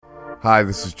Hi,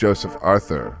 this is Joseph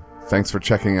Arthur. Thanks for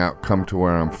checking out Come to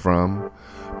Where I'm From.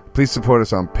 Please support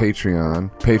us on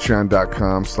Patreon,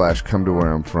 patreon.com/come to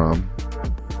where I'm from.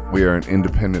 We are an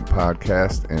independent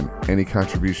podcast, and any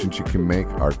contributions you can make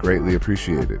are greatly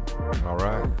appreciated. All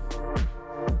right.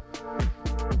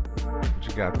 What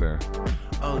you got there?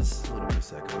 Oh, it's a little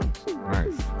Prosecco.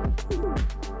 Nice.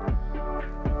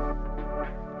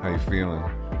 How you feeling?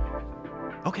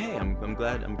 Okay, I'm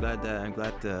glad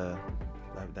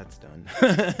that's done.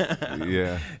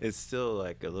 Yeah. It's still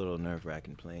like a little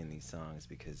nerve-wracking playing these songs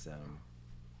because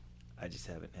I just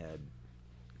haven't had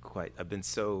quite. I've been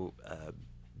so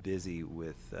busy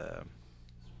with.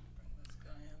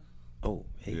 Oh,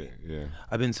 hey. Yeah.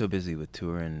 I've been so busy with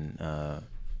touring, all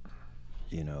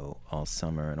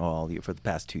summer and for the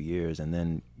past 2 years, and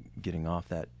then getting off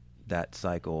that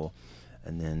cycle,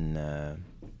 and then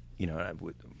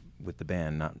with the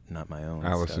band, not my own.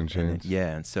 Alice in Chains.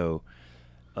 And so.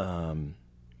 I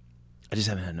just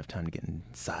haven't had enough time to get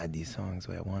inside these songs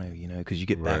the way I want to, because you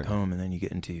get back home and then you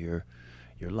get into your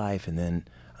life, and then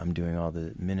I'm doing all the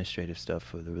administrative stuff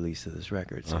for the release of this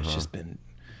record. So it's just been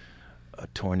a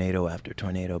tornado after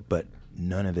tornado, but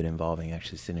none of it involving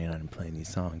actually sitting down and playing these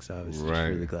songs. So I was just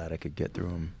really glad I could get through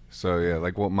them. So yeah,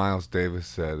 like what Miles Davis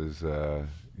said is,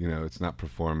 it's not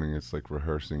performing; it's like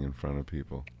rehearsing in front of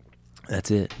people. That's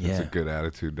it. Yeah, that's a good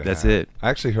attitude to have. That's it. I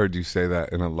actually heard you say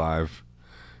that in a live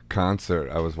concert.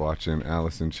 I was watching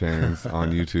Alice in Chains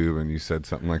on YouTube, and you said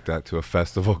something like that to a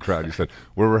festival crowd. You said,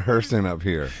 "We're rehearsing up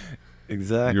here."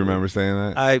 Exactly. You remember saying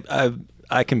that?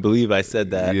 I can believe I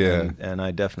said that. Yeah. And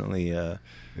I definitely I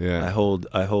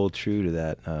hold true to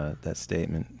that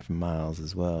statement from Miles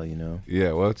as well.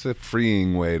 Yeah. Well, it's a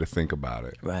freeing way to think about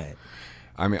it. Right.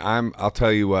 I mean, I'll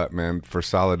tell you what, man, for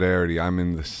solidarity, I'm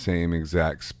in the same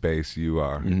exact space you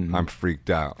are. Mm-hmm. I'm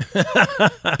freaked out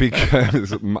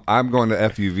because I'm going to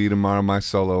FUV tomorrow. My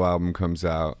solo album comes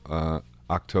out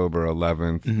October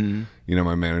 11th. Mm-hmm.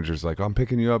 My manager's like, I'm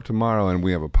picking you up tomorrow, and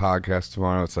we have a podcast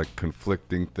tomorrow. It's like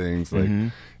conflicting things.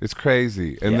 Like, it's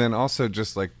crazy. And then also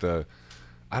just like the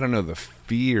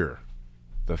fear,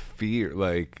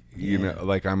 like,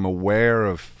 like I'm aware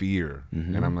of fear,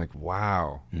 and I'm like,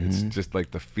 wow, it's just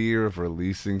like the fear of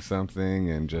releasing something,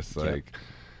 and just like,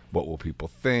 what will people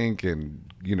think? And,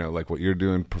 like what you're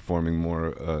doing, performing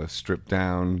more stripped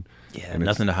down. Yeah, and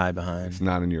nothing to hide behind. It's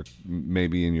not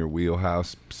maybe in your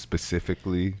wheelhouse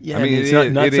specifically. Yeah, I mean, it's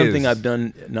not something I've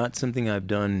done. Not something I've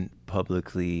done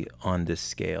publicly on this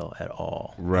scale at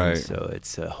all. Right. And so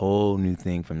it's a whole new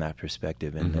thing from that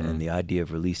perspective, and the idea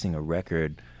of releasing a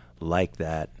record like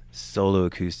that, solo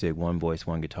acoustic, one voice,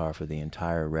 one guitar for the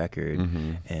entire record,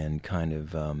 and kind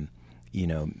of,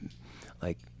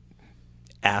 like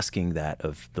asking that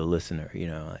of the listener.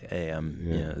 Like, hey,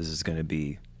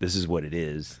 this is what it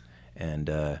is. And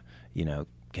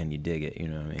can you dig it? You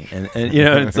know what I mean? And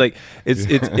it's like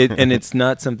it's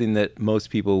not something that most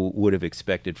people would have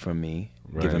expected from me,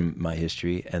 given my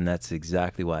history, and that's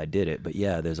exactly why I did it. But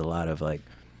yeah, there's a lot of like,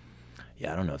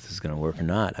 I don't know if this is gonna work or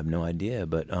not. I have no idea.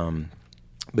 But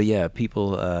yeah,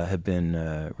 people have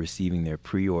been receiving their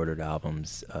pre-ordered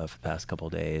albums for the past couple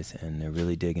of days, and they're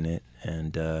really digging it.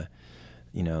 And the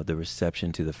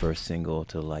reception to the first single,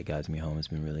 "To the Light Guides Me Home," has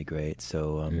been really great.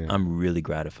 So I'm really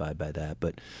gratified by that.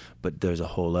 But there's a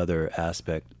whole other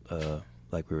aspect,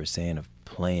 like we were saying, of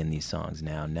playing these songs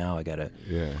now. Now I gotta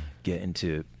get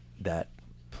into that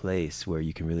place where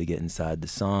you can really get inside the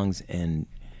songs and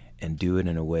do it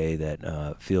in a way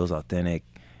that feels authentic,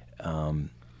 and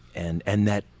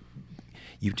that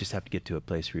you just have to get to a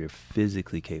place where you're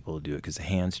physically capable to do it, because the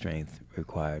hand strength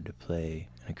required to play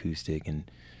an acoustic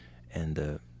and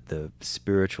the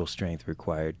spiritual strength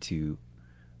required to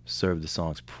serve the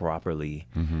songs properly,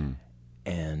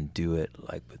 and do it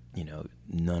like with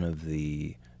none of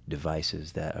the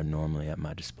devices that are normally at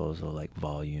my disposal, like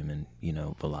volume and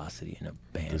velocity in a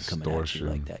band Distortion. Coming at you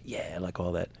like that. Yeah, like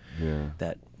all that. Yeah.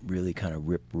 That really kind of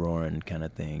rip roaring kind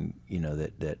of thing.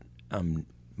 That I'm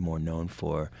more known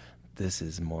for. This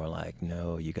is more like,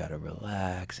 no, you gotta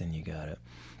relax, and you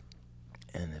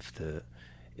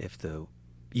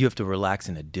have to relax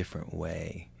in a different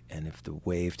way, and if the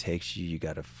wave takes you, you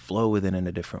got to flow with it in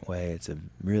a different way. It's a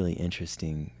really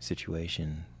interesting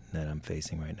situation that I'm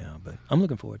facing right now, but I'm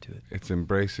looking forward to it. It's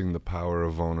embracing the power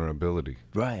of vulnerability.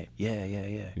 Right. Yeah.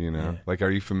 Yeah. Like, are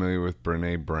you familiar with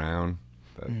Brené Brown?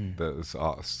 That is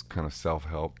kind of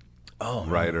self-help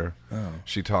writer. Oh.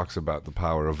 She talks about the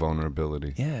power of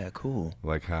vulnerability. Yeah, cool.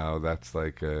 Like how that's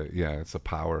like it's a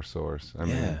power source. I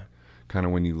mean, kind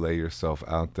of when you lay yourself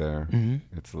out there,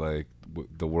 it's like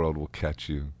the world will catch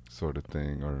you, sort of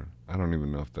thing. Or I don't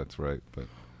even know if that's right, but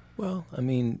well, I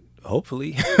mean,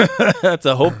 hopefully. That's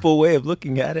a hopeful way of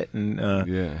looking at it. And,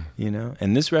 Yeah. you know,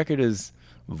 and this record is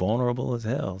vulnerable as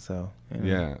hell. So, you know,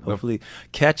 Yeah. hopefully,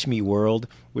 catch me, world.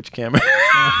 Which camera?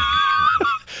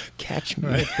 Catch me.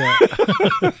 Right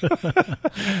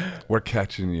there. We're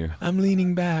catching you. I'm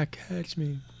leaning back. Catch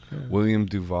me. William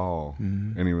Duvall.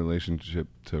 Any relationship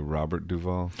to Robert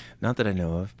Duvall? Not that I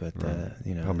know of, but,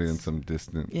 you know. Probably in it's- some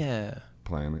distant Yeah.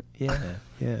 planet. Yeah.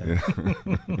 Yeah.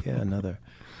 Yeah. Yeah.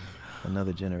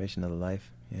 Another generation, another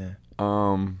life. Yeah.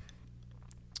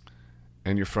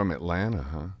 And you're from Atlanta,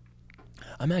 huh?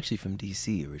 I'm actually from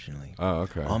D.C. originally. Oh,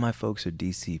 okay. All my folks are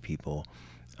D.C. people.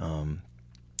 And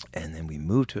then we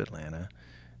moved to Atlanta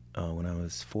when I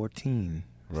was 14.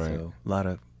 Right. So a lot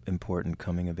of important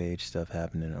coming of age stuff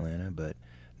happened in Atlanta, but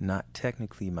not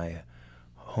technically my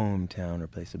hometown or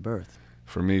place of birth.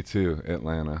 For me too,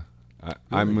 Atlanta. I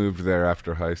Really? moved there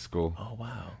after high school. Oh,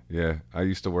 wow. Yeah, I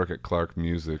used to work at Clark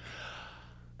Music.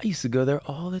 I used to go there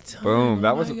all the time. Boom. Oh that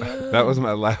my was God. that was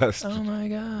my last Oh, my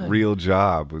God. real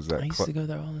job. Was I at used to go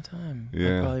there all the time.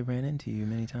 Yeah. I probably ran into you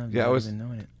many times Yeah, I without was- even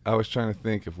knowing it. I was trying to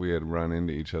think if we had run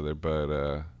into each other,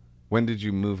 but when did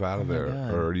you move out of Oh my there,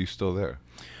 God. or are you still there?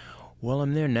 Well,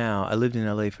 I'm there now. I lived in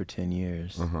L.A. for 10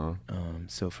 years. Uh-huh.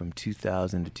 So from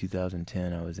 2000 to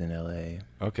 2010, I was in L.A.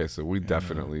 Okay, so we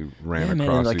definitely ran Yeah, man,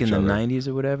 across like each in the other. 90s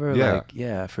or whatever. Yeah. Like,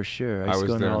 yeah, for sure. I I used to was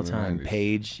go in there there all in the the time. 90s.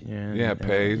 Paige. You know, Yeah,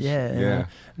 Paige, Yeah, yeah.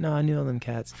 No, I knew all them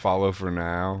cats. Follow for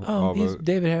now. Oh, all he's the-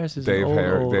 David Harris is Dave an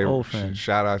Harris. old friend.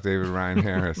 Shout out David Ryan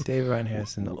Harris. David Ryan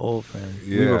Harrison, the old friend.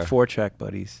 We were Yeah. 4-track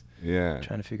buddies, Yeah,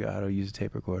 trying to figure out how to use a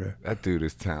tape recorder. that dude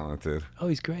is talented. Oh,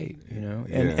 he's great, you know,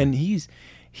 Yeah. and he's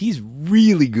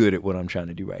really good at what I'm trying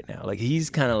to do right now. Like he's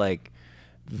kind of like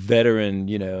veteran,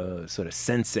 you know, sort of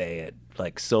sensei at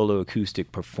like solo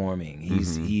acoustic performing.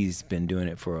 He's been doing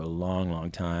it for a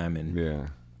long time and Yeah.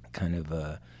 kind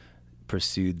of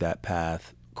pursued that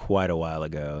path quite a while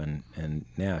ago, and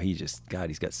now he's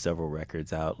got several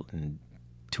records out and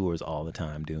tours all the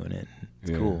time doing it.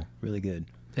 It's Yeah. cool, really good.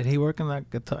 Did he work in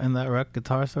that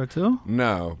guitar store too?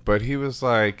 No, but he was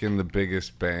like in the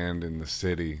biggest band in the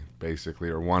city, basically,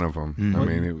 or one of them. I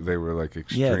mean, they were like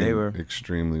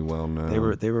extremely well known.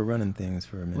 They were running things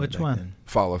for a minute. Which back one? then.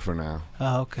 Follow for now.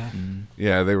 Oh, okay.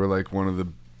 Yeah, they were like one of the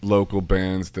local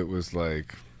bands that was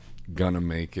like gonna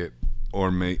make it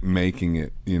or making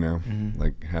it, you know,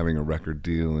 like having a record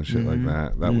deal and shit like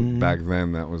that. That was back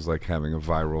then. That was like having a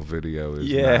viral video. Is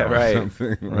Yeah, now or right.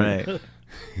 something, like, Right.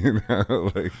 You know,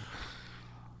 like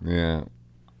yeah.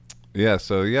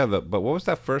 So yeah, but what was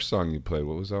that first song you played?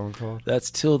 What was that one called? That's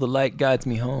Till the Light Guides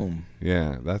Me Home.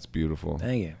 Yeah, that's beautiful.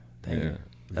 Thank you. Thank Yeah. you.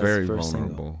 That's Very the first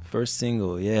vulnerable. Single. First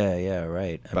single. Yeah,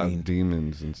 right. About I mean,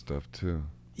 demons and stuff too.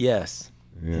 yes,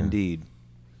 Yeah. indeed.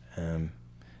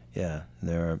 Yeah,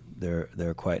 there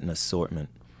are quite an assortment.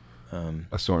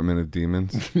 Assortment of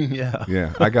demons. Yeah.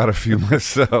 Yeah, I got a few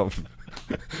myself.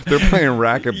 They're playing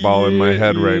racquetball in my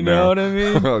head right you now. know what I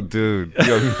mean? Oh, dude,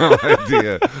 you have no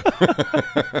idea.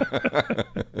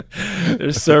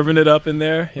 They're serving it up in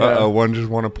there. Yeah. Uh-oh, one just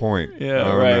won a point. Yeah,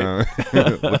 Oh, right.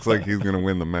 no. Looks like he's gonna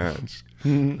win the match.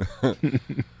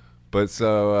 But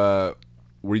so,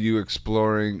 were you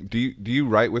exploring? Do you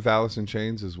write with Alice in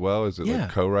Chains as well? Is it Yeah.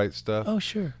 like co-write stuff? Oh,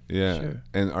 sure. yeah. Sure.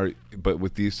 And but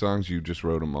with these songs, you just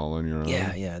wrote them all on your own.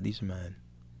 Yeah, these are mine.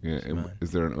 Yeah. It's mine.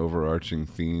 Is there an overarching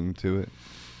theme to it?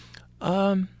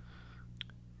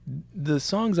 The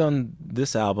songs on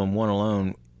this album, One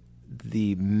Alone,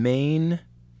 the main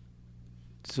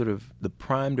sort of the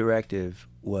prime directive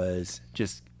was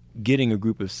just getting a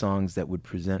group of songs that would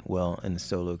present well in a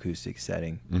solo acoustic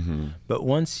setting. Mm-hmm. But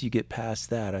once you get past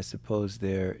that, I suppose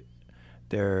there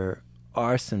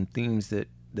are some themes that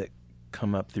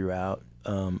come up throughout,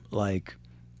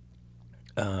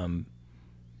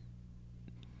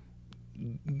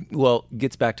 well,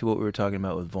 gets back to what we were talking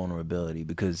about with vulnerability,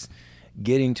 because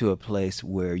getting to a place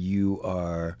where you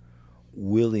are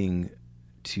willing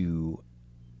to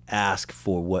ask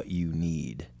for what you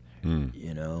need,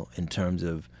 you know, in terms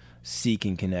of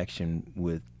seeking connection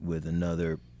with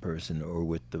another person or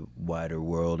with the wider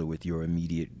world or with your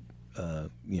immediate,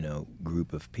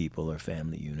 group of people or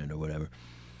family unit or whatever.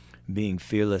 Being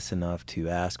fearless enough to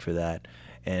ask for that,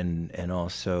 and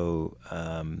also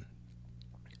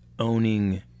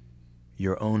owning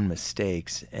your own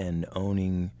mistakes and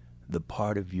owning the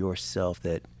part of yourself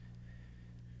that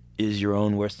is your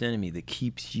own worst enemy, that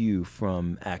keeps you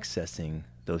from accessing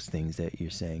those things that you're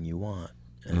saying you want.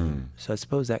 So I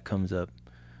suppose that comes up,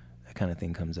 that kind of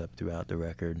thing comes up throughout the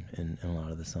record and a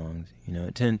lot of the songs. You know,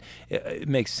 it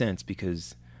makes sense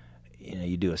because,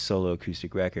 you do a solo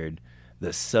acoustic record,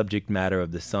 the subject matter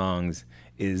of the songs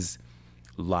is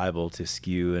liable to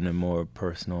skew in a more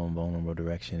personal and vulnerable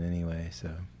direction anyway. So,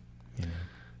 you know.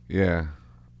 Yeah.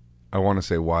 I want to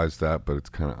say why is that, but it's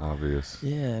kind of obvious.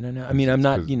 Yeah, I don't know. I mean, I'm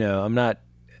not.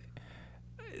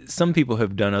 Some people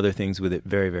have done other things with it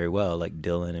very, very well, like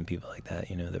Dylan and people like that,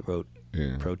 that wrote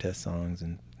protest songs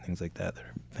and things like that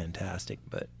are fantastic.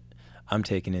 But I'm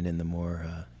taking it in the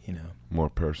more, more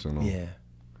personal. Yeah.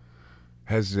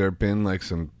 Has there been like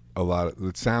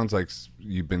it sounds like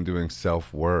you've been doing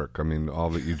self-work. I mean, all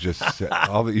that you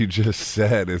just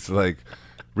said is like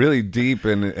really deep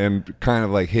and kind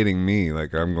of like hitting me.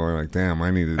 Like I'm going like, damn,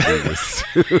 I need to do this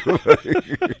too.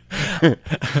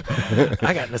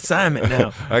 I got an assignment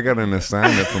now. I got an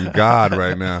assignment from God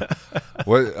right now.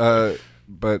 What?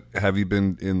 But have you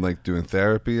been in like doing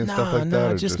therapy and stuff like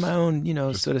that? No, just my own,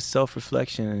 sort of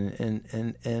self-reflection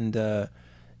and the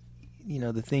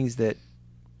things that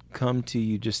come to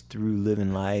you just through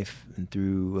living life and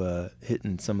through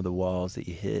hitting some of the walls that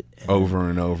you hit over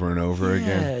and over and over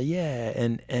again. Yeah,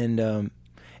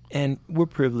 and we're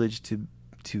privileged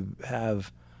to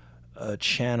have a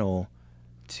channel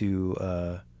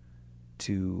to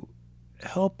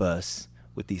help us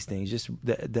with these things. Just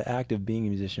the act of being a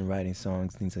musician, writing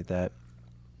songs, things like that,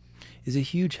 is a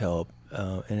huge help,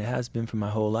 and it has been for my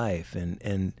whole life.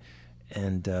 And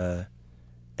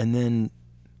then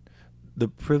the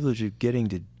privilege of getting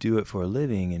to do it for a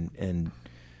living and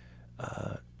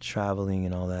traveling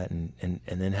and all that, and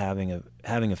then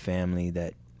having a family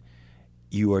that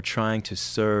you are trying to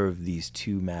serve these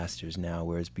two masters now,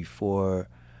 whereas before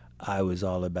I was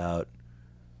all about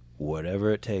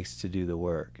whatever it takes to do the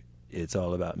work. It's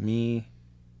all about me,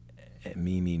 and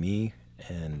me,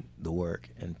 and the work,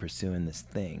 and pursuing this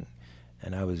thing.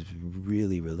 And I was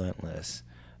really relentless.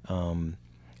 And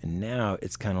now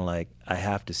it's kind of like I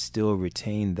have to still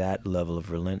retain that level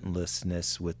of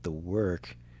relentlessness with the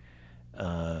work,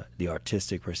 the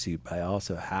artistic pursuit, but I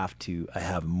also I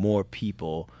have more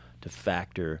people to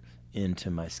factor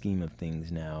into my scheme of things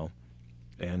now.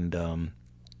 And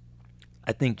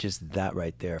I think just that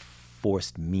right there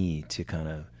forced me to kind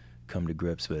of come to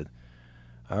grips with,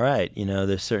 all right,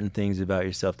 there's certain things about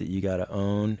yourself that you got to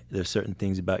own. There's certain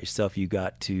things about yourself you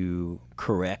got to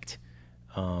correct.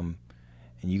 And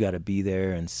you got to be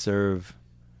there and serve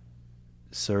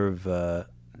the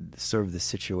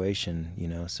situation,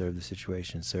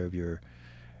 serve your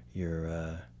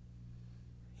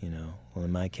well,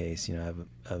 in my case, I have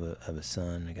a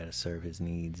son. I got to serve his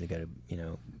needs. I got to,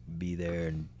 be there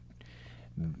and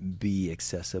be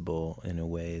accessible in a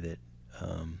way that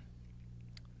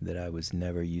that I was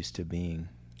never used to being.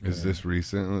 Is this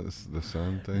recent, the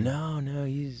son thing? No,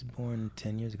 he's born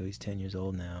 10 years ago. He's 10 years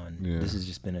old now, and this has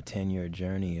just been a 10-year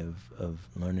journey of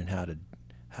learning how to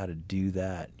do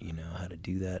that, how to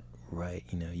do that right.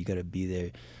 You got to be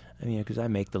there. I mean, because I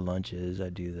make the lunches, I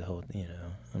do the whole,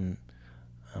 I'm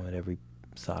at every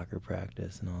soccer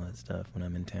practice and all that stuff when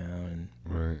I'm in town, and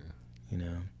right.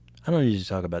 I don't usually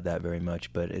talk about that very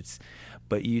much, but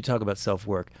you talk about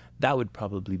self-work. That would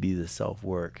probably be the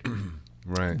self-work.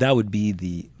 Right. That would be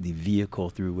the vehicle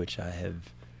through which I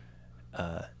have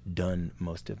done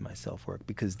most of my self-work,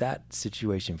 because that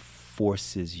situation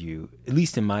forces you, at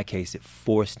least in my case, it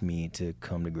forced me to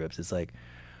come to grips. It's like,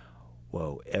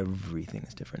 whoa,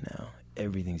 everything's different now.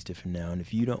 Everything's different now. And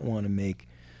if you don't want to make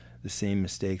the same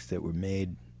mistakes that were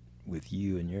made with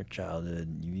you in your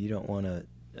childhood, you don't want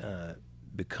to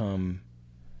become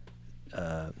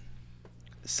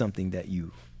something that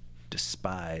you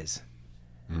despise,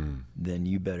 then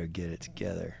you better get it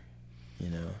together,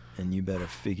 and you better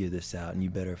figure this out, and you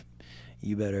better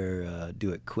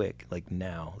do it quick, like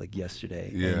now, like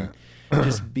yesterday. Yeah. And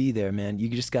just be there, man. You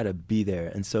just got to be there.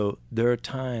 And so there are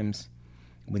times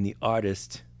when the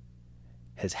artist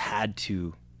has had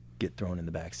to get thrown in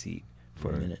the back seat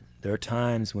for a minute. There are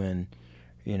times when,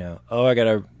 I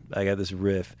got this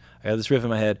riff. I got this riff in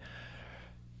my head.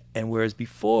 And whereas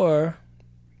before,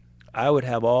 I would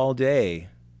have all day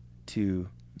to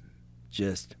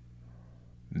just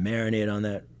marinate on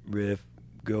that riff,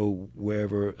 go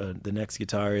wherever the next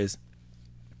guitar is,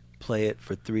 play it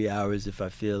for 3 hours if I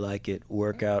feel like it,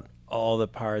 work out all the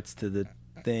parts to the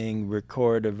thing,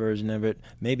 record a version of it,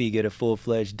 maybe get a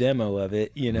full-fledged demo of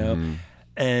it,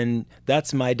 and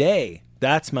that's my day.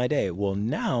 That's my day. Well,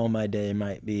 now my day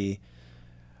might be,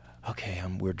 okay,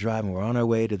 we're driving, we're on our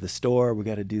way to the store, we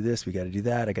got to do this, we got to do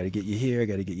that, I got to get you here, I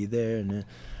got to get you there, and then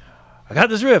I got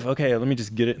this riff. Okay, let me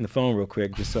just get it in the phone real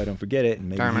quick just so I don't forget it. And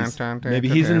maybe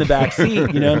he's in the back seat,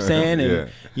 you know what I'm saying? And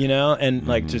and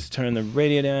like just turn the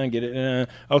radio down, get it.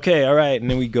 Okay, all right. And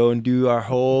then we go and do our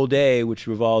whole day, which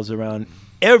revolves around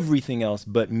everything else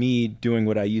but me doing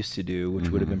what I used to do, which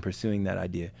would have been pursuing that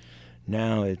idea.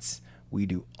 Now we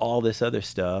do all this other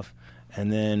stuff,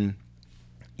 and then,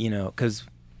 you know, because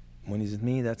when he's with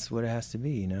me, that's what it has to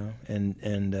be, you know, and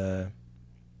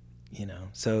you know,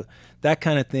 so that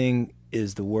kind of thing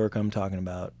is the work I'm talking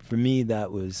about. For me,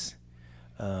 that's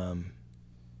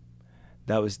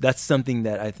something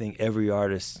that I think every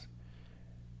artist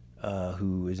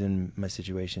who is in my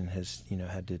situation has, you know,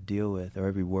 had to deal with, or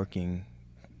every working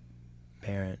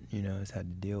parent, you know, has had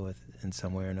to deal with in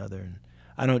some way or another. And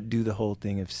I don't do the whole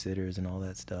thing of sitters and all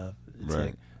that stuff. It's Right.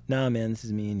 like, nah, man, this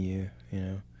is me and you, you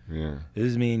know. Yeah. This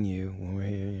is me and you when we're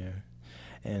here, you know.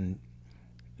 And,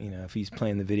 you know, if he's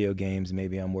playing the video games,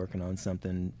 maybe I'm working on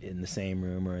something in the same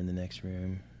room or in the next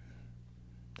room,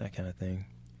 that kind of thing.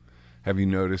 Have you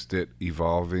noticed it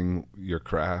evolving your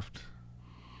craft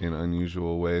in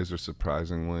unusual ways or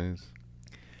surprising ways?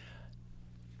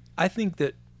 I think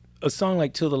that a song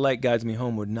like Till the Light Guides Me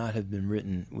Home would not have been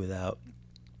written without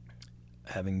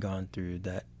having gone through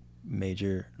that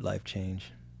major life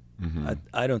change. Mm-hmm.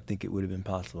 I don't think it would have been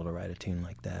possible to write a tune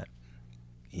like that,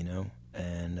 you know?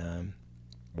 And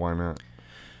Why not?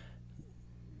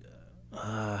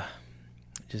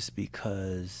 just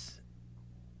because,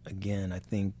 again, I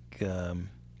think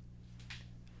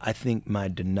my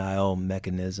denial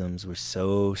mechanisms were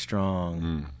so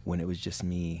strong when it was just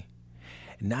me.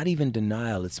 Not even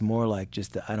denial, it's more like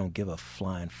just the I don't give a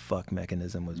flying fuck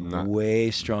mechanism was way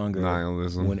stronger.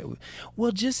 Nihilism. When it,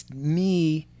 well, just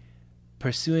me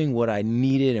pursuing what I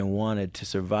needed and wanted to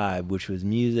survive, which was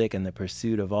music and the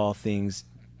pursuit of all things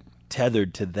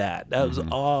tethered to that. That was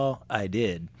all I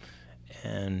did.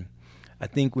 And I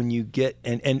think when you get,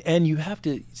 and you have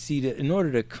to see that in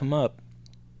order to come up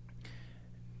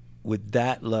with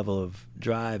that level of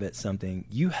drive at something,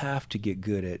 you have to get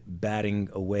good at batting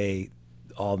away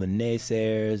all the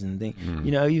naysayers and things,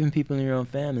 you know, even people in your own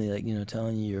family, like, you know,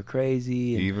 telling you you're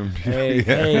crazy. And, Even hey,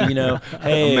 hey, you know,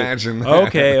 hey, Imagine that.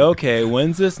 okay,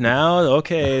 when's this now?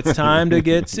 Okay, it's time to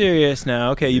get serious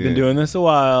now. Okay, you've been doing this a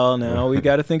while now. We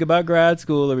got to think about grad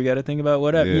school, or we got to think about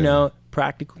whatever, you know,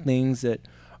 practical things that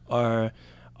are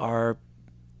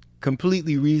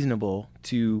completely reasonable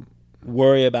to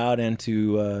worry about and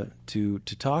to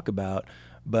talk about,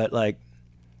 but like,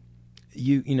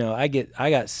 you know, I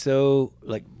got so,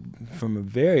 like, from a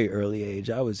very early age,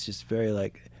 I was just very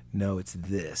like, no, it's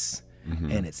this,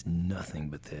 and it's nothing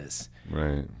but this,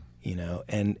 Right. you know,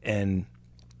 and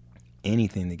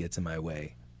anything that gets in my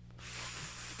way,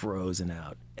 frozen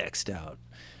out, X'd out.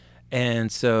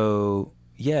 And so,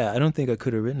 yeah, I don't think I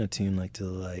could have written a tune like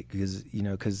Till the Light, because, you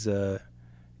know,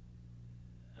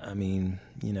 I mean,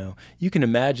 you know, you can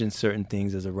imagine certain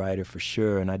things as a writer for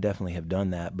sure, and I definitely have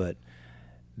done that, but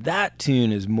that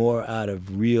tune is more out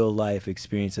of real life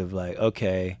experience of like,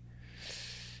 okay,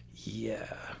 yeah,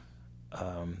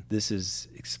 this is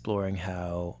exploring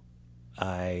how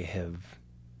I have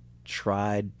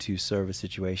tried to serve a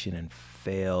situation and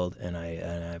failed, and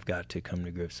I've got to come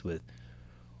to grips with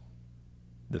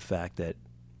the fact that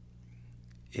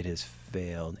it has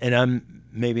failed, and I'm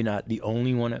maybe not the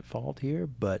only one at fault here,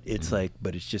 but it's like,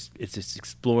 but it's just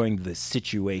exploring the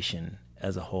situation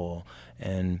as a whole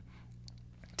and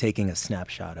taking a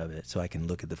snapshot of it so I can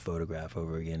look at the photograph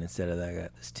over again instead of that I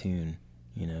got this tune,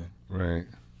 you know. Right.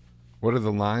 What are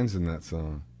the lines in that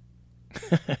song?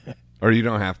 Or you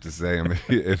don't have to say them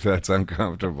if that's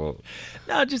uncomfortable.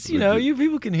 No, just, you know, you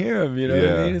people can hear them, you know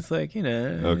what I mean? It's like, you know,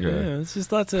 Okay. you know, it's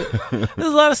just lots of, there's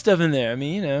a lot of stuff in there. I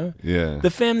mean, you know, Yeah.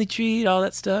 the family tree, all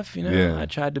that stuff, you know. Yeah. I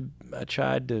tried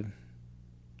to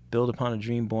build upon a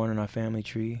dream born in our family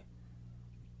tree,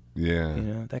 Yeah. you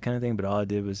know, that kind of thing. But all I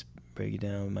did was break it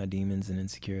down with my demons and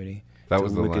insecurity. That It's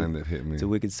was a the wicked- line that hit me. It's a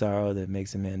wicked sorrow that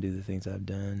makes a man do the things I've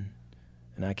done.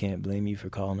 And I can't blame you for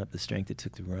calling up the strength it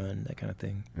took to run, that kind of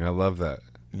thing, Yeah, I love that.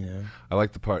 you know. I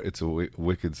like the part, it's a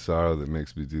wicked sorrow that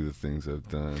makes me do the things I've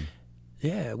done.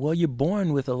 Yeah, well, you're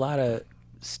born with a lot of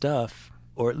stuff,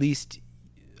 or at least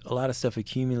a lot of stuff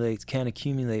can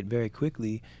accumulate very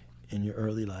quickly in your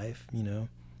early life, you know.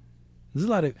 There's a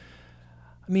lot of,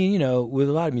 I mean, you know, with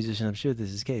a lot of musicians, I'm sure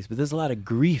this is the case, but there's a lot of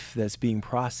grief that's being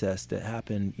processed that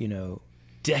happened, you know,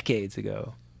 decades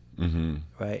ago, Mm-hmm.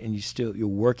 right? And you're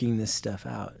working this stuff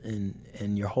out,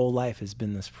 and your whole life has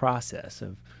been this process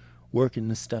of working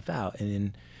this stuff out.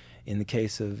 And in the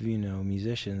case of, you know,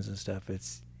 musicians and stuff,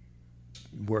 it's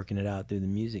working it out through the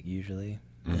music usually.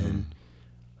 And,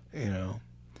 you know,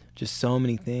 just so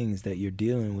many things that you're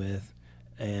dealing with.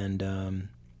 And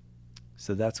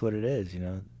so that's what it is, you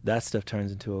know. That stuff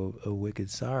turns into a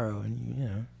wicked sorrow, and, you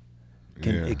know,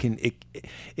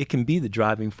 it can be the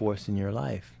driving force in your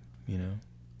life, you know.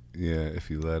 Yeah, if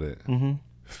you let it. Mm-hmm.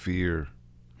 Fear,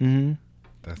 Mm-hmm.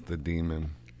 that's the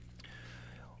demon.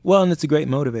 Well, and it's a great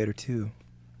motivator too.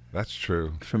 That's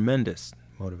true. Tremendous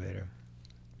motivator.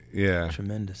 Yeah.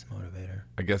 Tremendous motivator.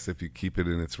 I guess if you keep it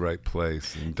in its right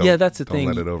place and that's the thing.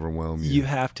 Don't let it overwhelm you. You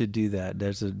have to do that.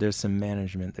 There's some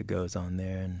management that goes on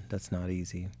there, and that's not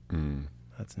easy.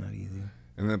 That's not easy.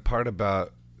 And the part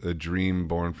about a dream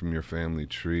born from your family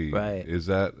tree, right? Is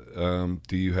that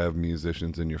do you have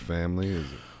musicians in your family?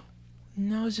 Is it?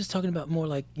 No, I was just talking about more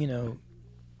like,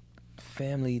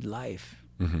 family life,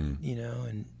 and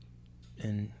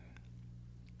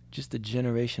just the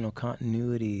generational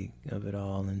continuity of it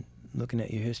all, and looking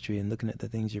at your history and looking at the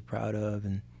things you're proud of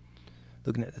and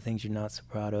looking at the things you're not so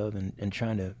proud of, and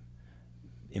trying to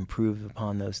improve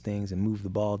upon those things and move the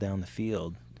ball down the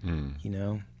field,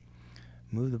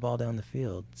 move the ball down the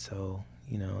field. So,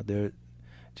 they're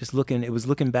just looking, it was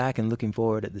looking back and looking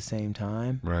forward at the same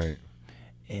time. Right.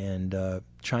 And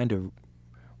trying to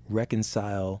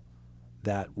reconcile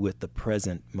that with the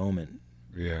present moment.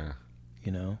 Yeah.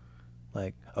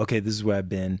 Like, okay, this is where I've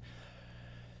been.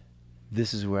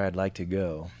 This is where I'd like to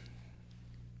go.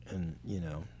 And,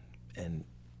 and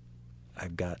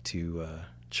I've got to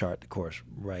chart the course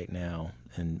right now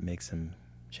and make some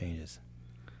changes.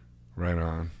 Right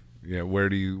on. Yeah, where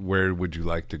would you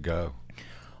like to go?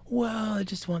 Well, I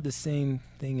just want the same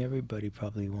thing everybody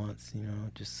probably wants,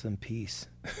 just some peace.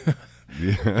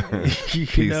 Yeah.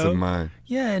 Peace of mind.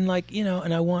 Yeah, and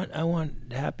and I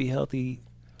want happy, healthy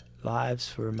lives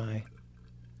for my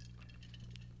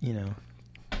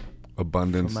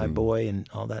abundance for my boy and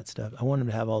all that stuff. I want him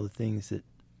to have all the things that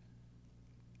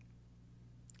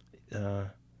I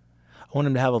want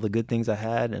him to have all the good things I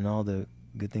had and all the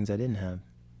good things I didn't have.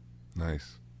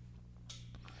 Nice.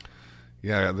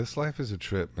 Yeah, this life is a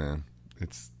trip, man.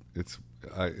 It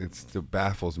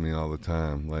baffles me all the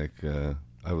time. Like,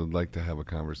 I would like to have a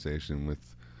conversation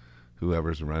with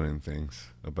whoever's running things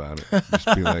about it.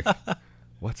 Just be like,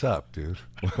 "What's up, dude?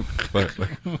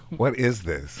 What is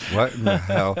this? What in the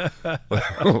hell?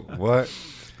 What?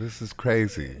 This is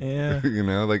crazy." Yeah.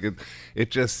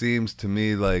 It just seems to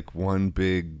me like one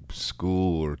big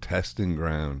school or testing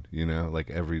ground. Like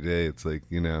every day, it's like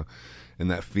and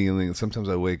that feeling. Sometimes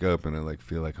I wake up and I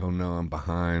feel like, oh no, I'm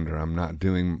behind, or I'm not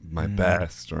doing my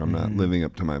best, or I'm not living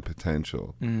up to my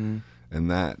potential. And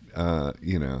that,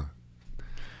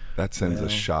 that sends a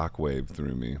shockwave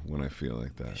through me when I feel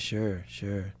like that. Sure.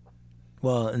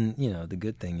 Well, and the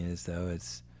good thing is though,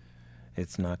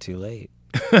 it's not too late.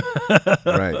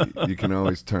 Right. You can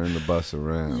always turn the bus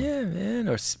around. Yeah, man.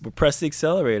 Or press the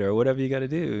accelerator or whatever you got to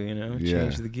do,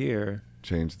 change the gear.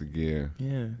 Change the gear.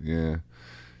 Yeah. Yeah.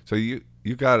 So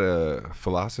you got a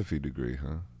philosophy degree,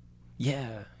 huh?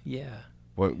 Yeah.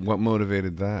 What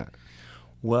motivated that?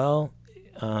 Well,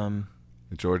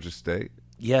 At Georgia State?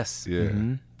 Yes. Yeah.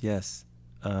 Mm-hmm. Yes.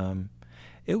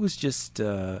 It was just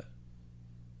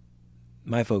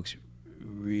my folks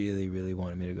really, really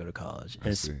wanted me to go to college,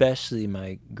 and especially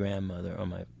my grandmother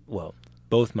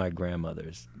both my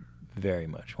grandmothers very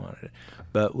much wanted it.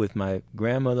 But with my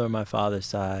grandmother on my father's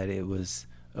side, it was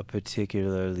a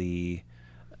particularly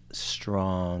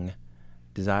strong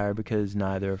desire because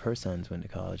neither of her sons went to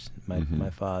college. My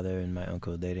father and my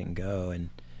uncle, they didn't go, and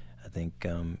I think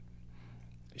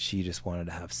she just wanted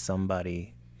to have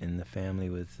somebody in the family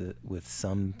with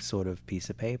some sort of piece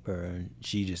of paper, and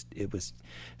it was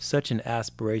such an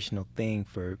aspirational thing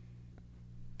for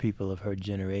people of her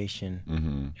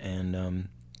generation, and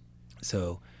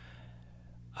so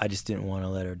I just didn't want to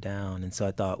let her down. And so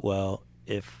I thought, well,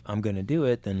 if I'm going to do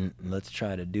it, then let's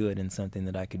try to do it in something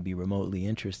that I could be remotely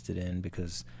interested in,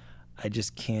 because I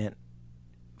just can't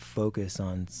focus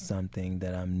on something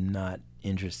that I'm not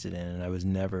interested in, and I was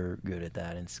never good at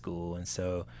that in school. And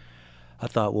so I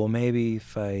thought, well, maybe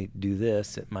if I do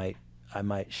this, I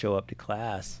might show up to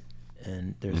class,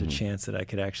 and there's a chance that I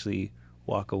could actually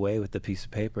walk away with the piece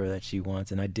of paper that she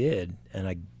wants. And I did,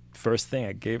 and first thing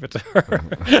I gave it to her.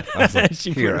 I was like,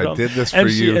 here, I did this for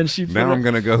you. Now I'm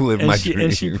going to go live my dream.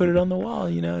 And she put it on the wall,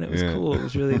 and it was cool. It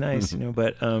was really nice,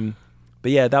 But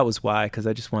yeah, that was why, because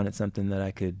I just wanted something that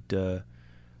I could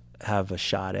have a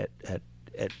shot at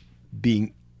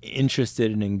being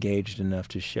interested and engaged enough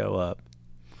to show up.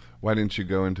 Why didn't you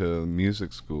go into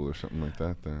music school or something like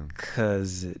that then?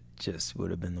 Because it just would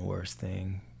have been the worst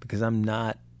thing. Because I'm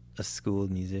not a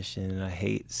schooled musician, and I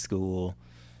hate school,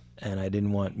 and I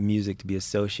didn't want music to be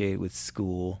associated with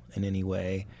school in any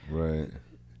way. Right.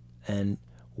 And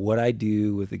what I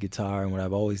do with the guitar and what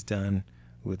I've always done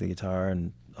with the guitar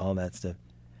and all that stuff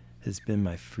has been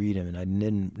my freedom, and I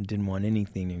didn't want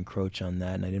anything to encroach on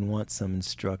that, and I didn't want some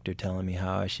instructor telling me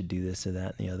how I should do this or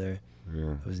that and the other.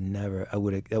 Yeah.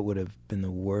 That would have been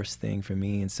the worst thing for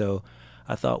me. And so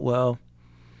I thought, well,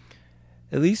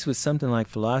 at least with something like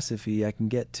philosophy, I can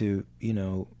get to, you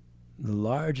know, the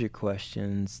larger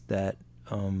questions that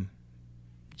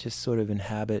just sort of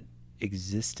inhabit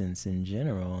existence in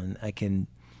general, and I can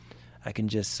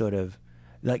just sort of,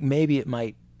 like, maybe it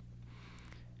might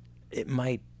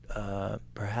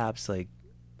perhaps like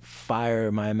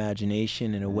fire my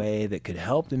imagination in a way that could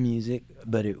help the music,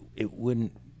 but it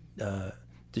wouldn't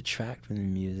detract from the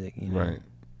music, you know? Right.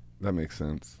 That makes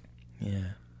sense. Yeah.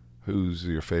 Who's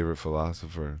your favorite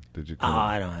philosopher? Did you?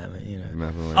 I don't have it. You know,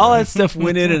 Nothing like all that stuff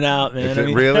went in and out, man. Is I it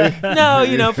mean, really? No,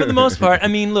 you know, for the most part. I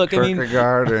mean, look,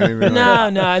 Kierkegaard or anything?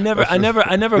 no, like I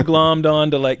never glommed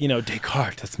on to, like, you know,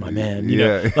 Descartes. That's my man. You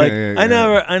know, like I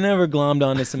never glommed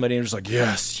on to somebody and was like,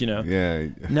 yes, you know. Yeah.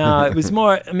 No, it was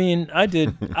more. I mean, I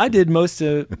did most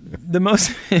of the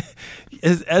most.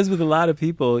 as with a lot of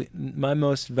people, my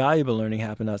most valuable learning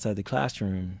happened outside the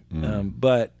classroom.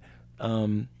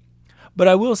 But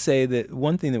I will say that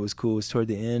one thing that was cool was toward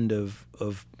the end of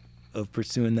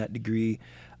pursuing that degree,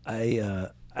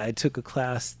 I took a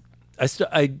class. I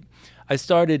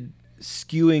started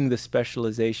skewing the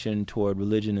specialization toward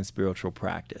religion and spiritual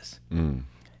practice,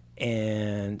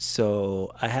 and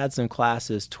so I had some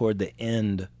classes toward the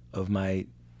end of my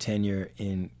tenure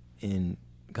in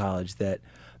college that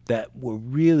were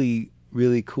really,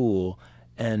 really cool,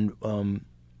 and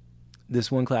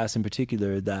this one class in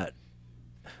particular that.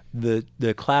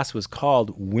 The class was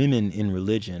called Women in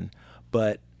Religion,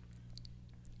 but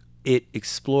it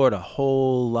explored a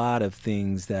whole lot of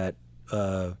things that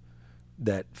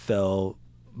fell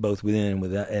both within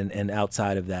and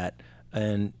outside of that.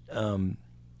 And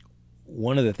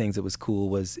one of the things that was cool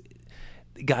was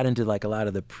it got into like a lot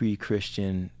of the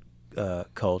pre-Christian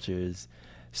cultures.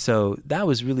 So that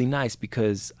was really nice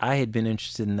because I had been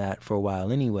interested in that for a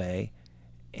while anyway,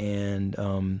 and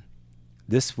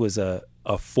this was a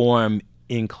forum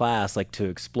in class, like, to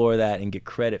explore that and get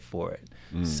credit for it.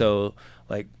 So,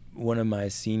 like, one of my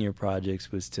senior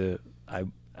projects was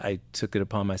I took it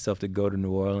upon myself to go to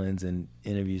New Orleans and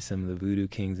interview some of the voodoo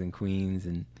kings and queens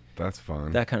and that's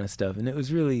fun. That kind of stuff. And it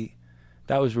was really,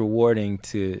 that was rewarding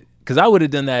because I would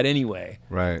have done that anyway.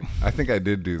 Right. I think I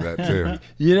did do that too.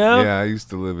 You know? Yeah, I used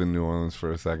to live in New Orleans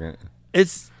for a second.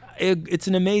 It's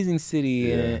an amazing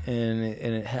city, and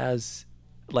it has,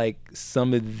 like,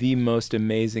 some of the most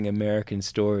amazing American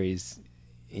stories,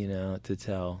 you know, to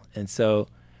tell. And so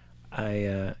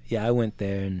I went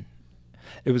there, and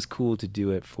it was cool to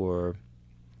do it for,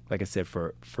 like I said,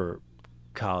 for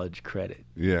college credit.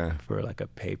 Yeah. For like a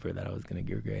paper that I was going to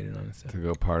get graded on and stuff. To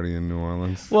go party in New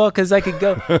Orleans. Well, because I could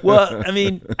go. Well, I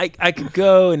mean, I could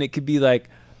go, and it could be like,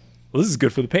 well, this is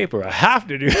good for the paper. I have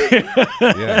to do it.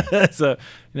 Yeah. So,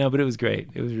 you know, but it was great.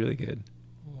 It was really good.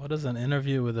 What does an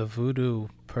interview with a voodoo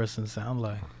person sound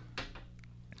like?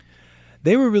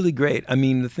 They were really great. I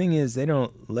mean, the thing is, they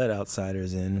don't let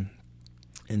outsiders in.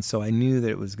 And so I knew that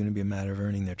it was going to be a matter of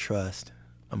earning their trust,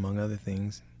 among other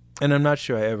things. And I'm not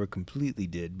sure I ever completely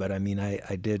did, but I mean,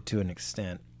 I did to an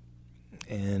extent.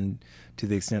 And to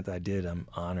the extent that I did, I'm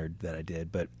honored that I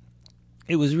did. But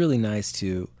it was really nice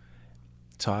to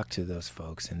talk to those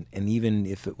folks. And even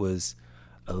if it was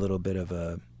a little bit of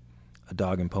a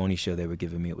dog and pony show they were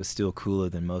giving me, it was still cooler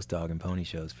than most dog and pony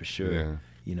shows, for sure. Yeah.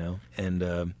 You know? And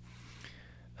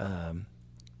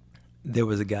there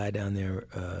was a guy down there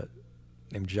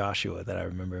named Joshua that I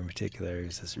remember in particular. He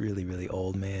was this really, really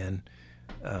old man.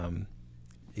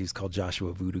 He was called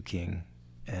Joshua Voodoo King,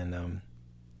 and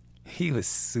he was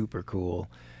super cool.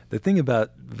 The thing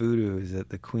about voodoo is that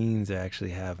the queens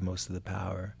actually have most of the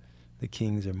power. The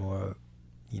kings are more,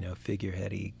 you know,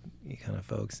 figureheady kind of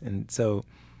folks. And so,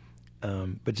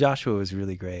 but Joshua was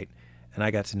really great, and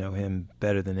I got to know him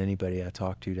better than anybody I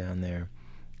talked to down there.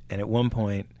 And at one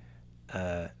point,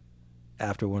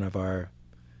 after one of our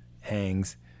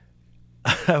hangs,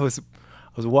 I was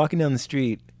walking down the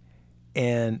street,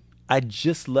 and I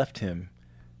just left him,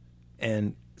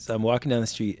 and so I'm walking down the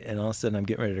street, and all of a sudden I'm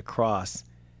getting ready to cross,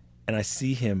 and I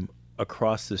see him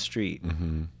across the street.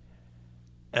 Mm-hmm.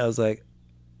 And I was like,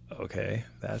 okay,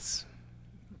 that's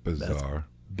bizarre.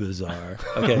 Bizarre.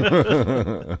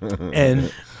 Okay.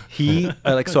 And he,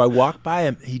 so I walk by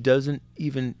him. He doesn't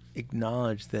even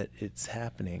acknowledge that it's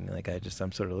happening. Like,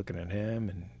 I'm sort of looking at him,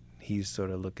 and he's sort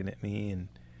of looking at me, and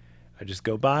I just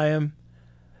go by him.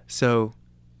 So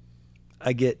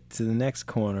I get to the next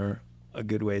corner a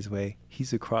good ways away.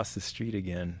 He's across the street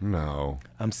again. No.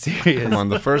 I'm serious. Come on,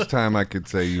 the first time I could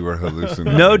say you were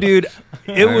hallucinating. No, dude.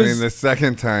 I mean, the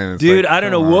second time, it's dude, like, I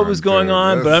don't know what was going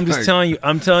on, but I'm just telling you.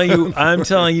 I'm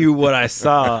telling you what I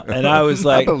saw, and I was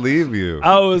like, I believe you.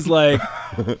 I was like,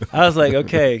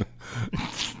 okay.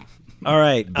 All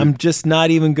right, I'm not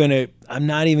even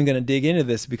gonna dig into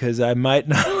this because I might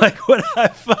not like what I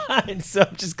find. So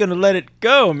I'm just gonna let it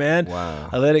go, man. Wow.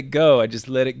 I let it go. I just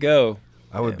let it go.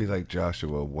 I would be like,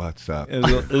 Joshua, what's up?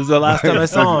 It was the last time I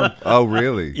saw him. Oh,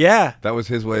 really? Yeah. That was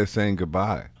his way of saying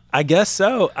goodbye. I guess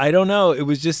so. I don't know. It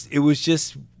was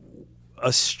just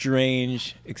a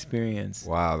strange experience.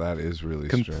 Wow, that is really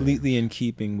strange. Completely in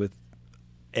keeping with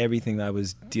everything that I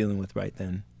was dealing with right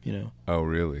then, you know. Oh,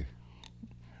 really?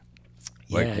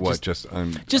 Like Yeah, what?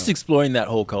 just exploring that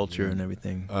whole culture and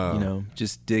everything. You know,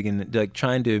 just digging, like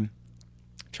trying to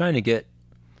get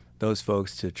those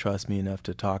folks to trust me enough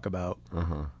to talk about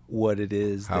what it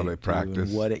is, how they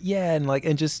practice,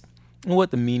 and just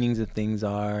what the meanings of things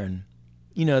are, and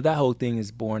you know, that whole thing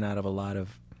is born out of a lot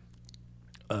of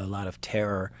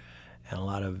terror and a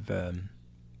lot of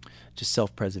just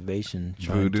self-preservation.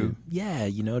 Voodoo.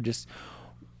 You know, just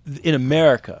in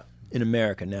America.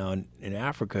 Now in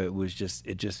Africa,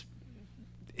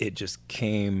 it just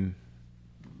came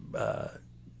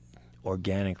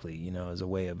organically, you know, as a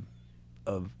way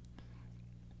of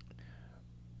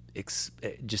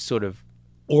just sort of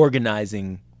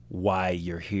organizing why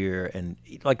you're here. And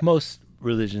like most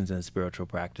religions and spiritual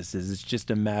practices, it's just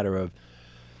a matter of,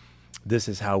 this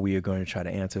is how we are going to try to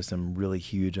answer some really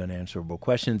huge unanswerable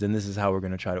questions, and this is how we're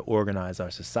going to try to organize our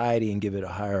society and give it a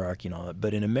hierarchy and all that.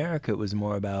 But in America, it was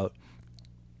more about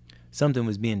something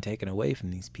was being taken away from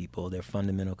these people. Their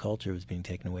fundamental culture was being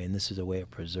taken away, and this is a way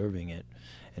of preserving it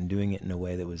and doing it in a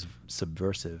way that was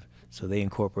subversive. So they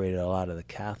incorporated a lot of the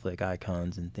Catholic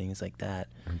icons and things like that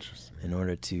in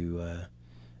order to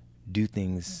do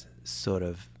things sort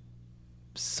of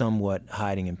somewhat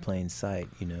hiding in plain sight,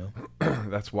 you know.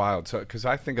 That's wild. So, because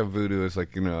I think of voodoo as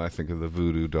like, you know, I think of the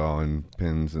voodoo doll and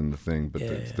pins and the thing, but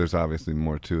there's obviously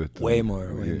more to it. Way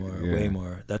more.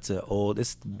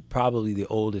 It's probably the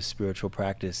oldest spiritual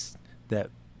practice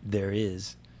that there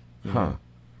is. Huh.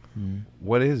 Mm-hmm.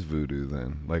 What is voodoo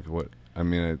then? Like what? I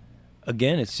mean,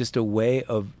 again, it's just a way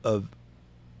of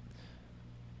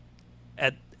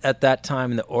at that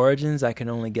time in the origins, I can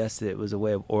only guess that it was a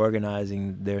way of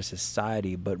organizing their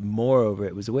society, but moreover,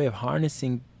 it was a way of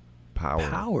harnessing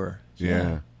power.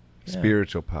 Yeah.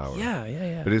 Spiritual power.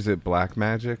 Yeah. But is it black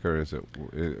magic or is it?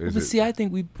 See, I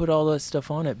think we put all that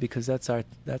stuff on it because that's our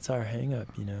hang up,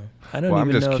 you know. I don't well,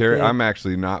 even know. I'm just curious. I'm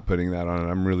actually not putting that on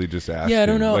it. I'm really just asking. Yeah, I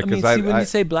don't know. Like, I mean, when you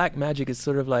say black magic, it's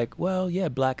sort of like, well, yeah,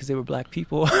 black because they were black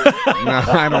people. No,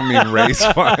 I don't mean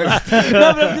race-wise.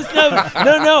 No, but I'm just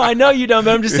no. I know you don't,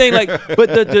 but I'm just saying, like, but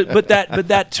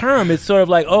that term, it's sort of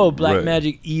like, oh, black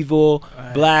magic, evil,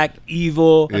 black,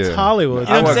 evil. That's Hollywood.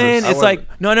 You know what I'm saying? It's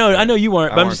like, no, I know you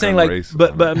weren't, but I'm just saying, like,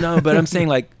 but I'm saying,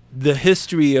 like, the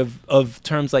history of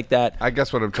terms like that. I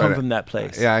guess what I'm trying come from that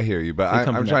place. Yeah, I hear you, but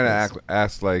I'm trying to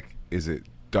ask like, is it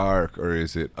dark or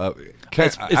is it up?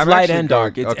 It's light and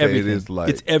dark. It's everything. It is light.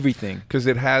 It's everything. Because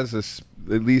it has this,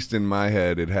 at least in my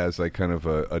head, it has like kind of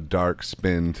a dark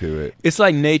spin to it. It's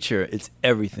like nature. It's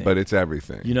everything. But it's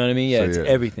everything. You know what I mean? Yeah, it's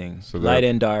everything. So light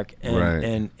and dark,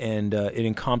 and it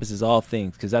encompasses all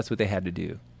things because that's what they had to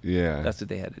do. Yeah. That's what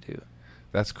they had to do.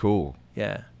 That's cool.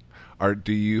 Yeah.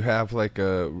 Do you have like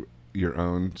your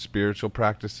own spiritual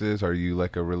practices? Are you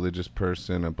like a religious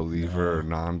person, a believer or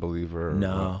non-believer?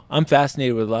 No, I'm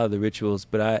fascinated with a lot of the rituals,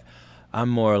 but I'm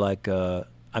more like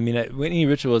any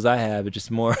rituals I have, it's just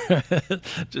more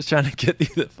just trying to get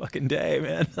through the fucking day,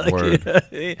 man. Like, Word. You know what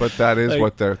I mean? But that is like,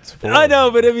 what that's for. I know,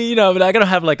 but I mean, you know, but I don't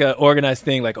have like an organized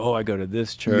thing like, oh, I go to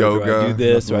this church, yoga, or I do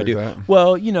this, or I do that.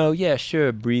 Well, you know, yeah,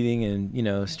 sure, breathing and, you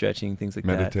know, stretching, things like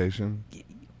meditation. That.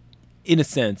 In a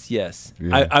sense, yes.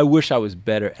 Yeah. I wish I was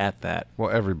better at that. Well,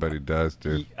 everybody does,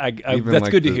 dude. That's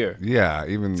like good to hear. Yeah,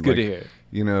 even it's good to hear.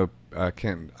 You know,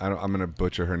 I'm gonna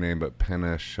butcher her name, but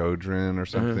Pema Chodron or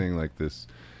something like this.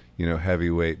 You know,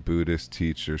 heavyweight Buddhist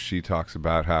teacher. She talks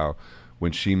about how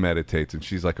when she meditates, and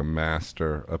she's like a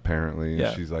master apparently,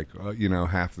 and she's like, you know,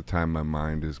 half the time my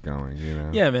mind is going. You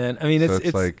know. Yeah, man. I mean,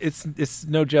 it's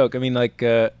no joke. I mean, like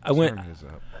I went. Turn his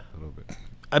up a little bit.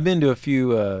 I've been to a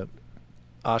few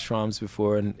ashrams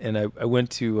before, and I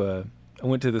went to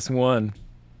this one,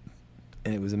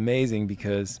 and it was amazing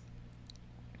because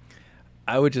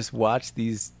I would just watch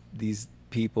these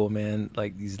people, man,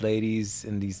 like these ladies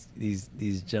and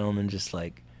these gentlemen, just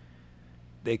like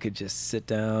they could just sit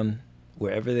down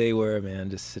wherever they were,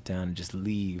 man, just sit down and just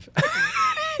leave.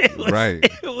 It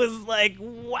was like,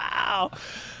 wow,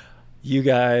 you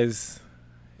guys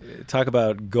talk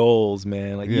about goals,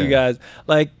 man. Like you guys,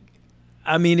 like,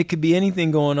 I mean, it could be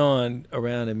anything going on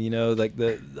around him, you know, like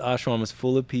the ashram was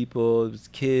full of people, it was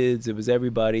kids, it was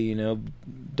everybody, you know,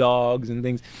 dogs and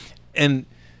things. And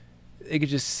they could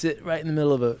just sit right in the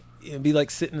middle of it'd be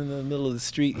like sitting in the middle of the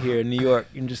street here in New York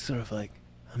and just sort of like,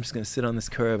 I'm just going to sit on this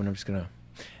curb and I'm just going to,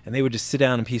 and they would just sit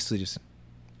down and peacefully just,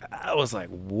 I was like,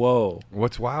 whoa.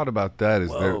 What's wild about that is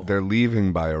Whoa. they're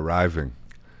leaving by arriving,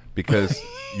 because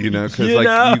because You like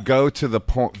know? you go to the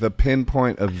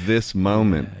pinpoint of this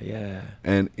moment, Yeah.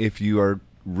 and if you are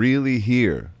really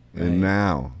here Right. and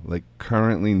now, like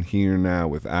currently here now,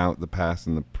 without the past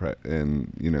and the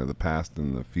past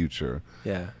and the future,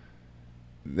 Yeah.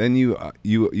 then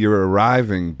you're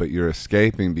arriving, but you're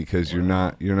escaping because you're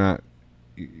not.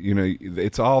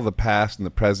 It's all the past and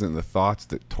the present and the thoughts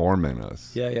that torment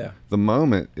us. Yeah. The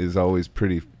moment is always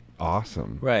pretty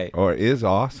awesome, Right. Or is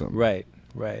awesome, Right.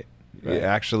 It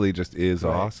actually just is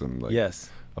Right. awesome, like Yes.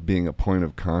 being a point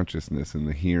of consciousness in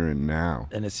the here and now.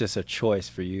 And it's just a choice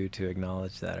for you to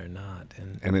acknowledge that or not.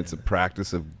 And it's a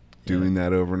practice of doing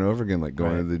that over and over again, like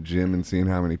going to the gym and seeing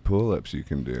how many pull-ups you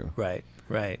can do. Right.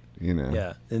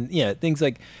 Yeah. And things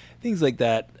like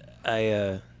that.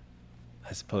 I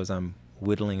suppose I'm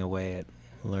whittling away at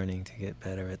learning to get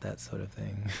better at that sort of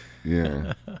thing.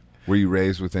 Yeah. Were you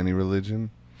raised with any religion?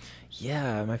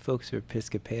 Yeah, my folks are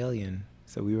Episcopalian,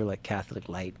 so we were like Catholic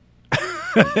light.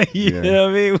 Yeah. know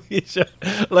what I mean? You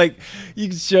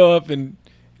could show up and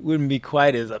it wouldn't be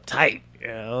quite as uptight,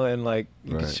 and like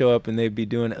you could Right. show up and they'd be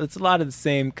doing it's a lot of the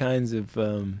same kinds of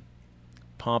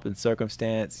pomp and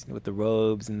circumstance with the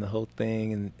robes and the whole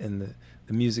thing, and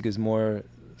the music is more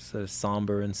sort of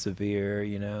somber and severe.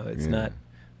 It's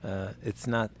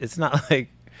not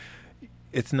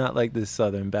like the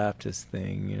Southern Baptist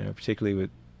thing, particularly with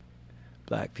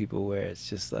Black people, where it's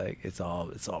just like it's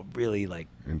all really like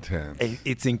Intense.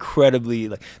 it's incredibly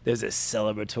like there's a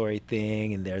celebratory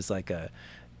thing, and there's a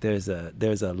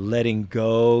letting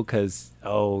go, because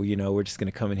we're just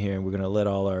gonna come in here and we're gonna let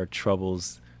all our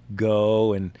troubles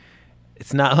go, and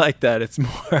it's not like that. It's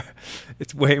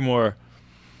way more,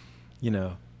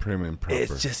 Prim and proper.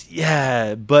 it's just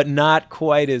but not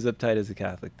quite as uptight as the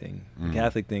Catholic thing. Mm. The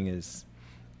Catholic thing is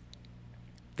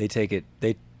they take it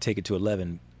to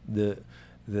 11. The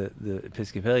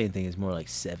Episcopalian thing is more like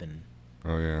 7.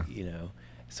 Oh yeah.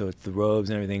 So it's the robes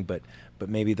and everything, but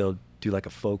maybe they'll do like a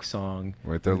folk song.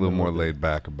 Right, they're a little more laid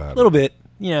back about it. A little bit,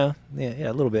 yeah,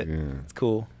 a little bit. Yeah. It's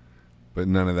cool. But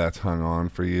none of that's hung on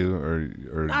for you,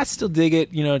 or I still dig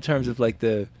it, in terms of like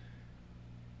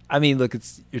look,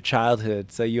 it's your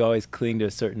childhood, so you always cling to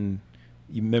certain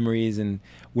memories. And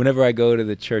whenever I go to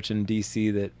the church in D.C.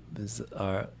 that is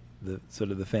the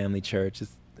sort of the family church,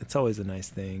 it's always a nice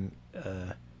thing,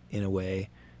 in a way.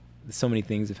 So many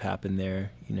things have happened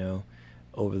there,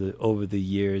 over the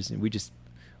years, and we just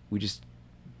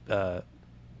had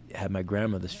my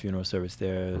grandmother's funeral service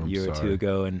there a year or two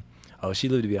ago, and she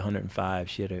lived to be 105.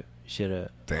 She had a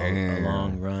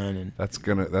long run, and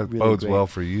that really bodes great. well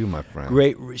for you, my friend.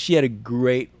 Great. She had a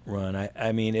great run.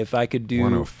 I mean, if I could do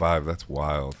 105, that's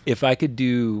wild. If I could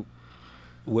do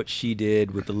what she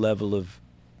did with the level of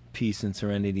peace and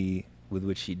serenity with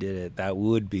which she did it, that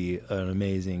would be an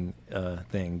amazing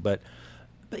thing. But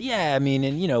yeah, I mean,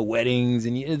 and weddings,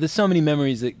 and there's so many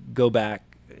memories that go back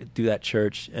through that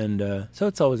church, and so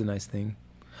it's always a nice thing.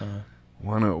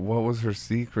 What was her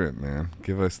secret, man?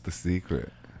 Give us the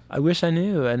secret. I wish I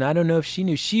knew, and I don't know if she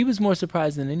knew. She was more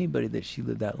surprised than anybody that she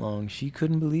lived that long. She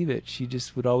couldn't believe it. She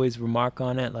just would always remark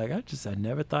on it, like, I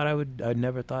never thought I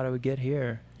would get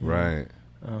here. Right.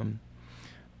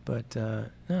 But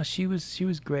no, she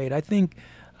was great. I think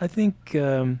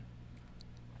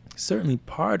certainly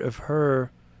part of her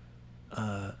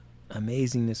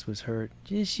amazingness was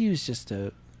she was just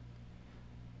a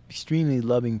extremely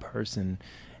loving person,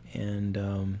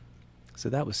 and so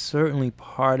that was certainly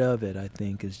part of it. I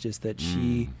think is just that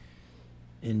she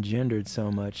engendered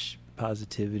so much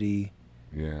positivity.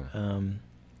 Yeah. And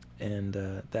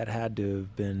that had to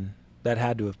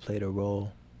have played a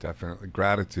role. Definitely.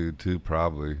 Gratitude too,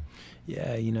 probably.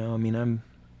 Yeah, I mean,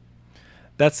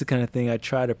 that's the kind of thing I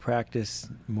try to practice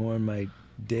more in my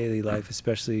daily life,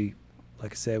 especially,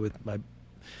 like I said, with my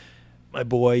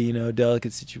boy,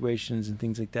 delicate situations and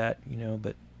things like that,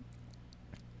 but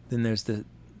then there's the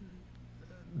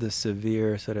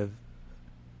severe sort of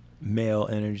male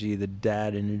energy, the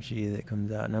dad energy that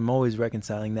comes out, and I'm always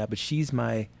reconciling that, but she's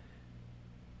my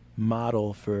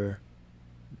model for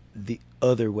the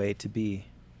other way to be.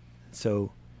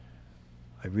 So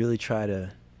I really try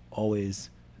to always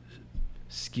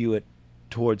skew it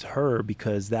towards her,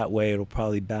 because that way it'll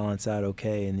probably balance out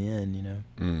okay in the end,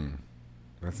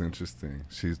 That's interesting.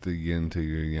 She's the yin to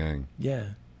your yang. Yeah,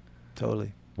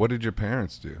 totally. What did your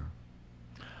parents do?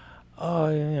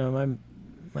 Oh,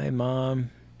 my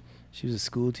mom, she was a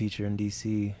school teacher in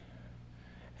D.C.,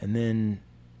 and then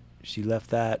she left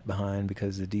that behind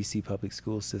because the DC public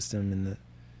school system in the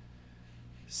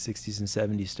 60s and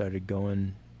 70s started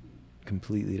going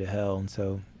completely to hell, and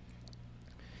so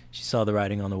she saw the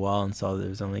writing on the wall and saw that there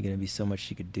was only going to be so much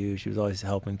she could do. She was always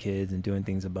helping kids and doing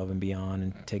things above and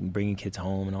beyond and bringing kids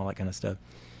home and all that kind of stuff.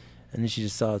 And then she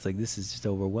just saw, it's like, this is just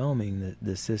overwhelming, that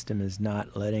the system is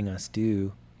not letting us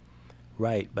do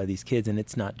right by these kids, and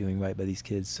it's not doing right by these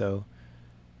kids. So,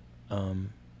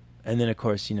 and then of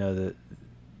course, you know,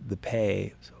 the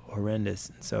pay was horrendous.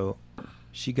 And so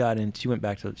she went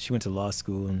to law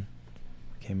school and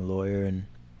became a lawyer, and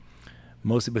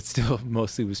mostly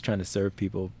was trying to serve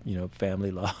people, you know,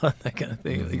 family law, that kind of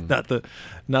thing. Mm-hmm. Like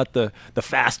not the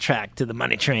fast track to the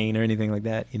money train or anything like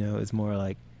that. You know, it's more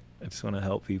like, I just want to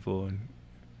help people,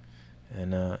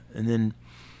 and then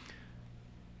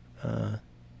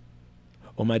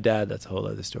well, my dad, that's a whole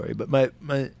other story. But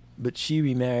but she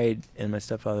remarried, and my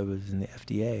stepfather was in the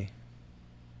FDA,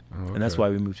 and that's why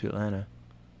we moved to Atlanta.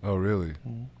 Oh, really?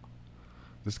 Mm-hmm.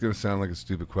 This is gonna sound like a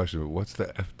stupid question, but what's the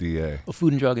FDA? Well,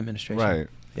 Food and Drug Administration. Right.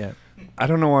 Yeah. I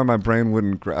don't know why my brain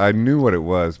wouldn't. I knew what it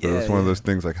was, but it was one of those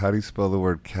things like, how do you spell the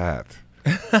word cat?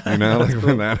 You know, like cool.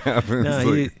 When that happens. No,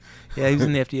 like, he was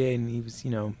in the FDA, and he was,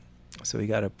 you know, so he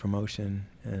got a promotion,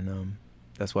 and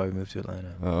that's why we moved to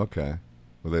Atlanta. Oh, okay.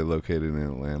 Were they located in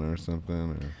Atlanta or something?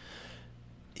 Or?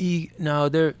 No,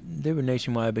 they were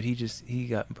nationwide, but he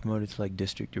got promoted to like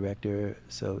district director,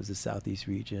 so it was the Southeast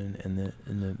region, and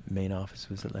the main office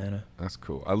was Atlanta. That's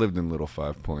cool. I lived in Little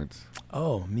Five Points.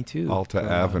 Oh, me too. Alta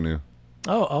Avenue.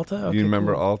 Oh, Alta. Okay, you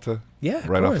remember cool. Alta? Yeah,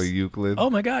 right off of Euclid. Oh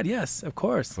my God, yes, of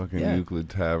course. Fucking yeah. Euclid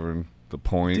Tavern, The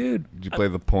Point. Dude, did you play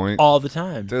The Point? All the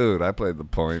time. Dude, I played The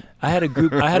Point. I had a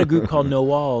group called No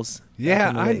Walls.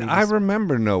 Yeah, I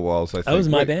remember No Walls. I think that was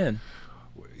my band.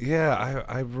 Yeah,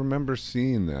 I remember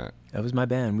seeing that. That was my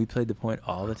band. We played The Point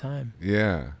all the time.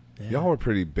 Yeah. Y'all were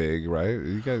pretty big, right?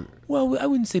 You guys. Well, I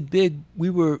wouldn't say big. We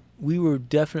were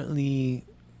definitely,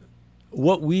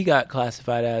 what we got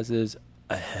classified as is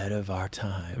ahead of our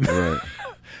time. Right.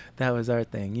 That was our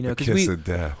thing, you know. A kiss of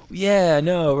death. Yeah,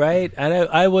 no, right. And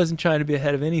I wasn't trying to be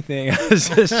ahead of anything. I was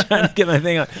just trying to get my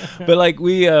thing on. But like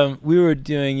we were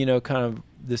doing, you know, kind of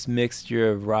this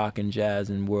mixture of rock and jazz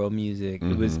and world music.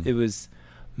 Mm-hmm. It was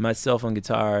myself on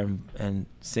guitar and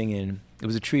singing. It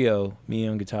was a trio, me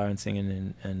on guitar and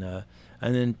singing, and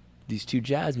then these two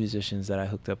jazz musicians that I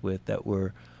hooked up with that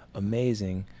were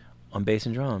amazing on bass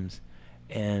and drums.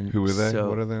 And who were they? So,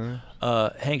 what are their names?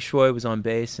 Hank Schroy was on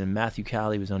bass and Matthew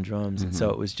Calley was on drums. Mm-hmm. And so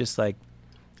it was just like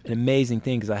an amazing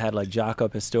thing because I had like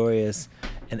Jaco Pastorius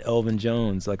and Elvin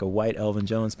Jones, like a white Elvin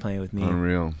Jones playing with me.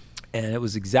 Unreal. And it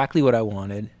was exactly what I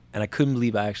wanted. And I couldn't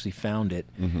believe I actually found it.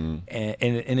 Mm-hmm. And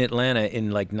in Atlanta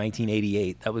in like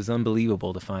 1988. That was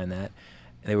unbelievable to find that.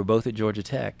 And they were both at Georgia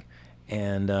Tech.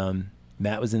 And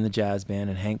Matt was in the jazz band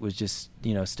and Hank was just,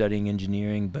 you know, studying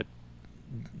engineering, but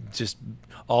just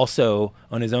also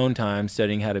on his own time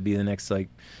studying how to be the next like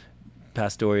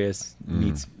Pastorius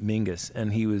meets Mingus.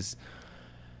 And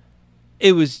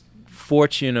it was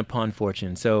fortune upon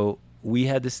fortune. So we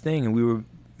had this thing and we were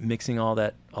mixing all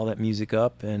that music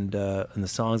up, and the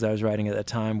songs I was writing at that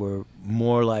time were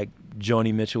more like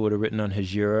Joni Mitchell would have written on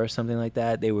Hejura or something like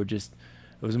that. It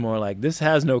was more like, this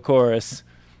has no chorus.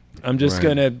 I'm just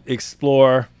gonna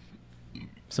explore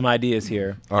some ideas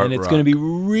here, and it's gonna be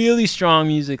really strong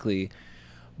musically.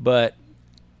 But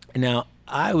now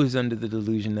I was under the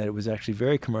delusion that it was actually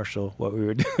very commercial what we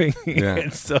were doing. Yeah.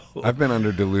 And so I've been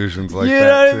under delusions like that. You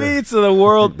know what I mean? So the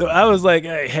world, I was like,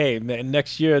 hey man,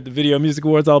 next year at the Video Music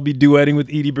Awards, I'll be duetting with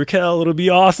Edie Brickell. It'll be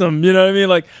awesome. You know what I mean?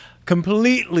 Like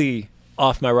completely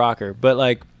off my rocker.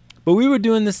 But we were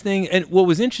doing this thing. And what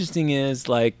was interesting is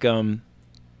like,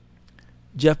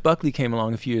 Jeff Buckley came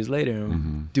along a few years later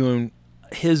and doing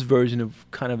his version of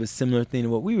kind of a similar thing to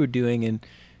what we were doing.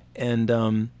 And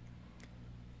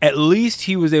at least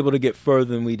he was able to get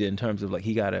further than we did in terms of like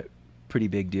he got a pretty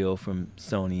big deal from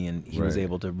Sony, and he was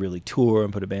able to really tour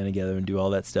and put a band together and do all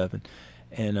that stuff.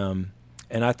 And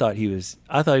I thought he was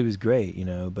great, you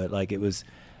know. But like it was,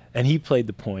 and he played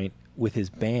The Point with his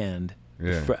band.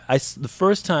 Yeah. The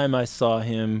first time I saw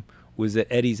him was at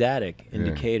Eddie's Attic in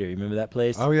Decatur. You remember that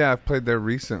place? Oh yeah, I've played there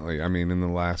recently. I mean, in the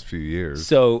last few years.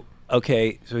 So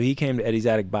he came to Eddie's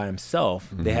Attic by himself.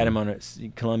 They had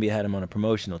him Columbia had him on a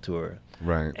promotional tour.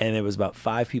 Right. And there was about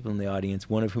 5 people in the audience,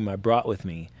 one of whom I brought with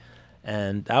me.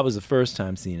 And that was the first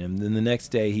time seeing him. Then the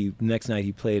next night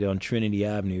he played on Trinity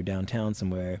Avenue downtown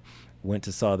somewhere. Went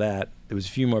to saw that. There was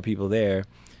a few more people there.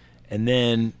 And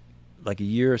then like a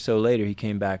year or so later he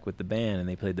came back with the band and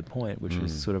they played The Point, which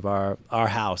was sort of our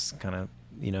house kind of,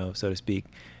 you know, so to speak.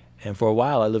 And for a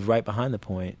while I lived right behind The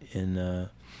Point in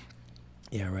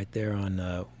Yeah, right there on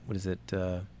what is it?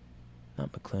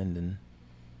 Not McClendon.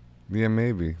 Yeah,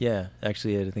 maybe. Yeah,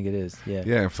 actually, I think it is. Yeah.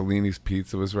 Yeah, and Fellini's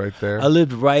Pizza was right there. I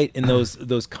lived right in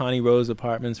those Connie Rose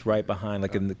apartments, right behind,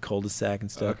 like in the cul-de-sac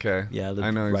and stuff. Okay. Yeah, I lived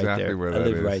I know right exactly there. where I that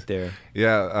lived is. right there.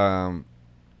 Yeah,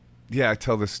 yeah. I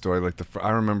tell this story like I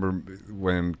remember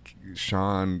when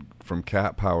Sean from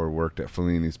Cat Power worked at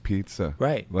Fellini's Pizza.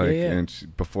 Right. Like, yeah. and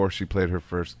before she played her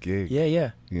first gig. Yeah,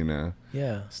 yeah, You know,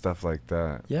 yeah, stuff like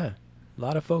that. yeah. A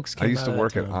lot of folks came I used to out of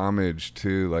work that at town. Homage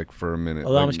too, like for a minute.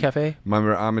 Oh, like, Homage Cafe?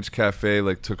 Remember Homage Cafe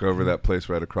like took over that place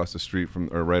right across the street from,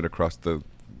 or right across the,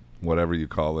 whatever you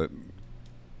call it,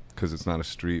 because it's not a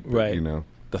street, but Right. you know.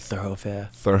 The thoroughfare.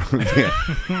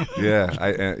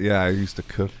 Yeah, I used to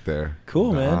cook there.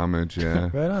 Cool, The man. Homage, yeah.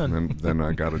 Right on. And then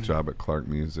I got a job at Clark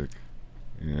Music.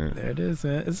 Yeah. There it is,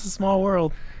 man. It's a small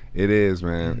world. It is,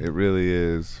 man. It really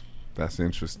is. That's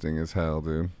interesting as hell,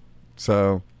 dude.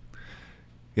 So,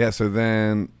 yeah. So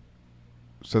then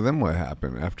what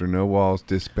happened after No Walls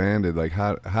disbanded? Like,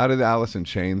 how did Alice in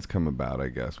Chains come about? I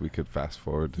guess we could fast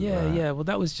forward to Yeah, that. yeah. Well,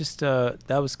 that was just that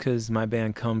was because my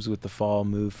band Comes With the Fall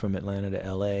moved from Atlanta to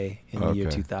L.A. in the year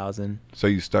Okay. 2000. So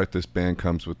you start this band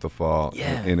Comes With the Fall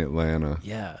Yeah. in Atlanta,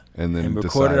 Yeah, and then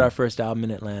recorded decide- our first album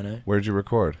in Atlanta. Where'd you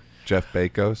record? Jeff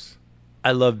Bakos.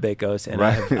 I love Bakos, and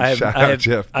Right. I have Shout I out have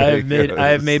Jeff I have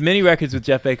Bakos. made many records with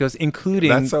Jeff Bakos, including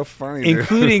That's so funny.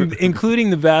 Dude. including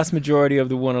the vast majority of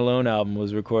the One Alone album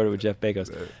was recorded with Jeff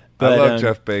Bakos. I But, love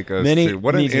Jeff Bakos many- too.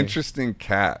 What me an too. interesting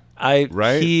cat.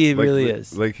 Right? He really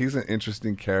is. Like he's an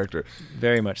interesting character.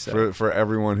 Very much so. For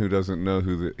everyone who doesn't know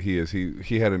who he is,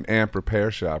 he had an amp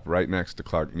repair shop right next to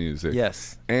Clark Music.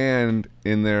 Yes. And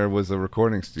in there was a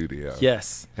recording studio.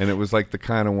 Yes. And it was like the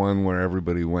kind of one where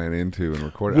everybody went into and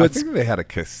recorded. What's- I think they had a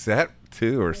cassette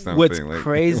too or something. What's like,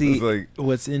 crazy, it was like,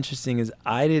 what's interesting is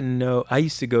I didn't know. I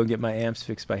used to go get my amps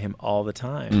fixed by him all the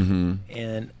time, Mhm.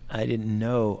 and I didn't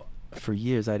know for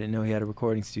years. I didn't know he had a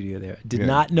recording studio there. Did Yeah.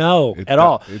 not know it at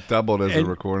all. It doubled as And a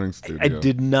recording studio. I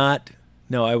did not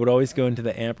know. I would always go into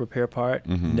the amp repair part.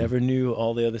 Mhm. Never knew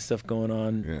all the other stuff going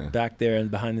on Yeah. back there and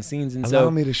behind the scenes. And Allow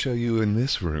so, me to show you in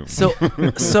this room.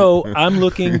 so I'm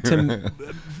looking to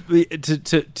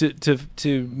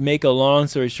make a long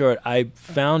story short. I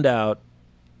found out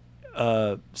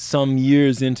some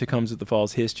years into Comes With the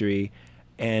Falls history,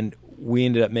 and we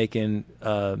ended up making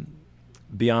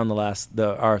Beyond the Last,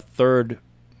 our third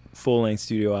full-length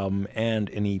studio album and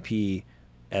an EP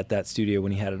at that studio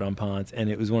when he had it on Ponce, and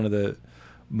it was one of the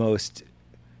most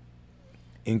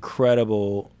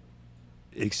incredible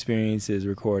experiences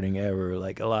recording ever.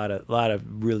 Like a lot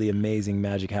of really amazing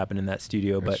magic happened in that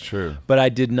studio. That's true. But I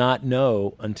did not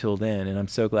know until then, and I'm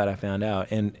so glad I found out.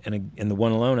 And the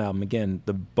One Alone album, again,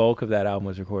 the bulk of that album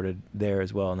was recorded there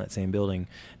as well in that same building.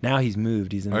 Now he's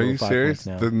moved. He's in Are Little you Five serious?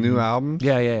 Points now. The new Mhm. album?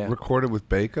 Yeah, yeah, yeah. Recorded with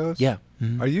Bakos? Yeah.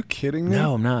 Mhm. Are you kidding me?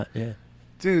 No, I'm not. Yeah.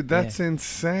 Dude, that's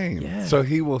insane. Yeah. So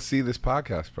he will see this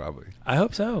podcast probably. I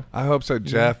hope so. I hope so,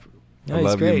 Jeff. No, I he's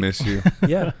love great. you, miss you.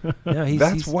 Yeah. No,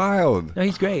 That's wild. No,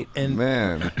 he's great. And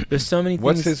Man. there's so many things.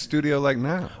 What's his studio like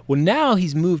now? Well, now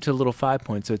he's moved to Little Five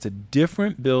Points, so it's a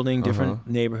different building, different Uh-huh.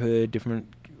 neighborhood,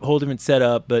 whole different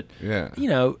setup. But Yeah. you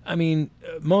know, I mean,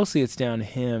 mostly it's down to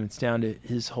him. It's down to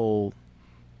his whole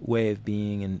way of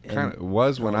being, and Kind of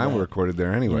was when all I that. recorded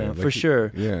there anyway. You know, Like for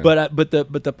sure. Yeah. But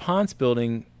the Ponce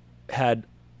building had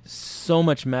so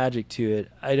much magic to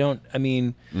it. I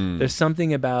mean, there's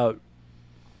something about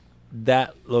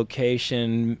that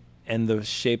location and the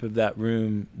shape of that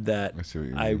room that I see what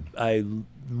you I mean.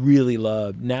 really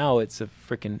love. Now it's a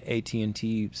freaking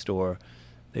AT&T store.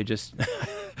 They just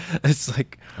it's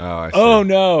like I see. oh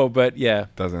no, but yeah.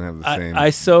 Doesn't have the same. I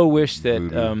so wish that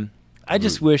voodoo. I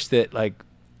just wish that like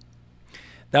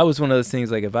that was one of those things.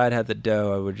 Like if I'd had the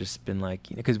dough, I would just been like,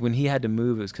 because when he had to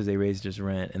move, it was because they raised his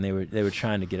rent and they were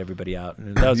trying to get everybody out.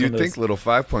 And that was You'd one of think those, Little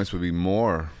 5 Points would be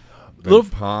more than Little-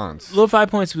 Ponce. Little Five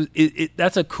Points was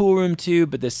that's a cool room too,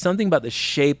 but there's something about the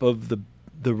shape of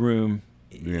the room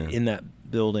Yeah. in that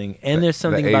building, and there's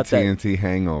something the about that. AT&T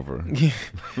hangover.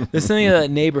 There's something about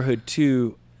that neighborhood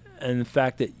too, and the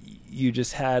fact that you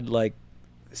just had like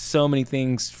so many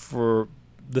things for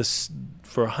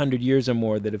 100 years or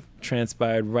more that have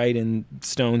transpired right in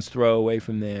stone's throw away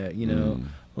from there. You know,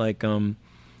 like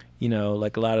you know,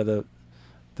 like a lot of the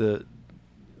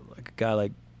like a guy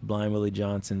like Blind Willie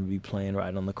Johnson would be playing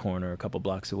right on the corner a couple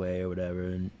blocks away or whatever,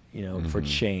 and you know, for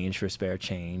change, for spare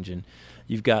change, and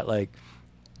you've got like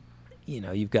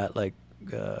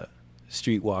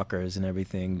streetwalkers and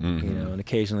everything, you know, and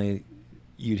occasionally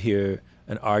you'd hear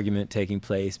an argument taking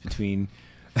place between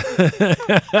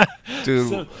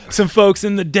Dude, some folks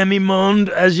in the demi-monde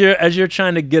as you're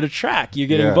trying to get a track. You're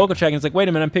getting a vocal track, and it's like, wait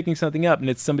a minute, I'm picking something up, and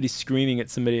it's somebody screaming at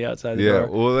somebody outside the door.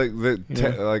 Well, like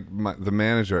the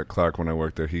manager at Clark when I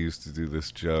worked there, he used to do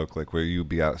this joke, like where you'd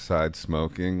be outside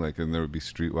smoking, like, and there would be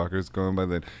streetwalkers going by.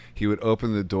 Then he would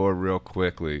open the door real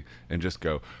quickly and just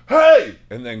go, "Hey!"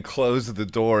 and then close the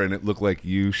door, and it looked like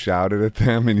you shouted at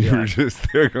them, and you were just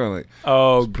there going like,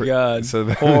 "Oh God, so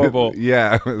that, horrible!"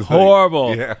 Yeah, it was horrible.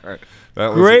 Like, yeah. That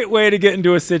was great way to get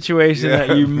into a situation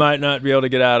that you might not be able to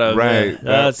get out of. Right. Yeah,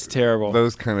 that's terrible.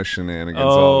 Those kind of shenanigans. Oh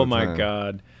all the my time.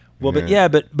 God. Well,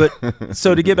 but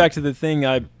so to get back to the thing,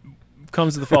 I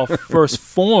Comes to the Fall first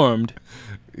formed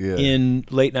in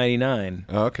late '99.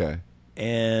 Okay.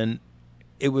 And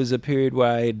it was a period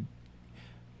where I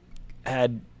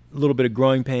had a little bit of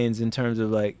growing pains in terms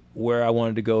of like where I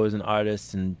wanted to go as an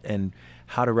artist and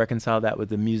how to reconcile that with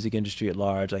the music industry at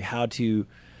large, like how to.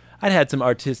 I'd had some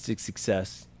artistic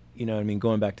success, you know what I mean,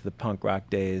 going back to the punk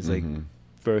rock days, like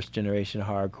first generation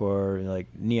hardcore, like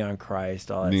Neon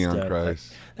Christ, all that stuff. Neon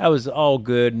Christ. Like, that was all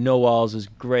good. No Walls was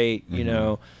great, you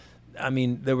know. I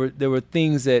mean, there were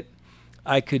things that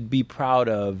I could be proud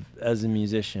of as a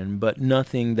musician, but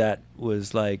nothing that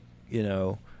was like, you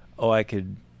know, oh, I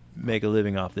could make a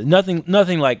living off this.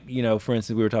 Nothing like, you know, for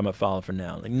instance, we were talking about Falling for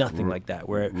Now, like nothing like that,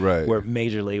 where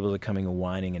major labels are coming and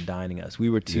whining and dining us. We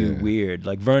were too weird.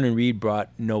 Like Vernon Reid brought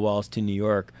No Walls to New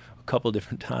York a couple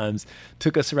different times,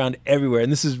 took us around everywhere,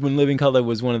 and this is when Living Colour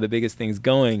was one of the biggest things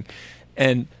going,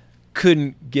 and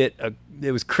couldn't get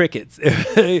it was crickets.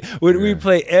 We'd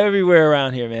play everywhere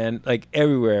around here, man, like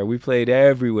everywhere. We played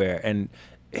everywhere, and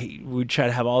we'd try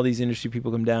to have all these industry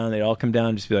people come down. They'd all come down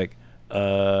and just be like,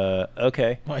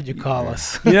 okay. Why'd you call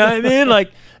us? You know what I mean?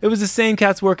 Like, it was the same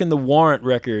cats working the Warrant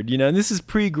record, you know, and this is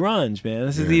pre-grunge, man.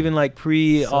 This is even like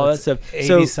all that stuff.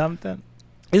 80-something?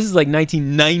 This is like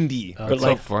 1990. That's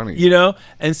like, so funny. You know?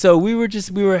 And so we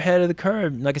were ahead of the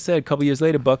curve. Like I said, a couple years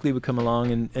later, Buckley would come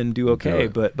along and do okay.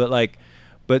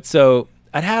 But so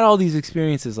I'd had all these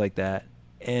experiences like that.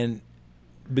 And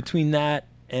between that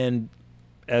and,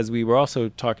 as we were also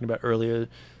talking about earlier,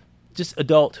 just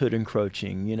adulthood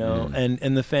encroaching, you know,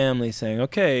 and the family saying,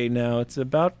 okay, now it's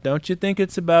about, don't you think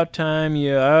it's about time?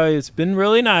 It's been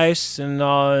really nice,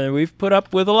 and we've put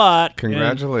up with a lot.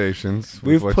 Congratulations.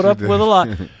 We've put up with a lot.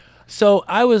 So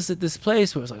I was at this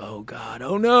place where I was like, oh God,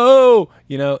 oh no,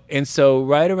 you know. And so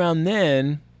right around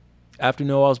then, after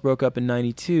No Walls broke up in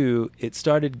 '92, it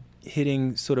started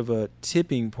hitting sort of a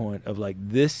tipping point of like,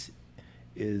 this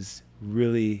is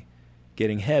really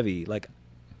getting heavy. Like,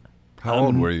 how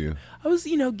old were you? I was,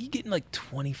 you know, getting like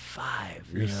 25.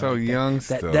 You're so young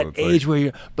still. That age where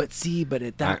you're, but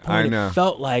at that point it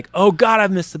felt like, oh God,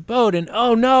 I've missed the boat, and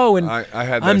oh no, and I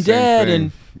had that I'm same dead,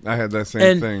 thing. I had that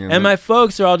same thing. And my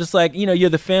folks are all just like, you know,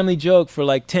 you're the family joke for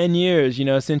like 10 years, you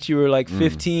know, since you were like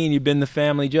 15, you've been the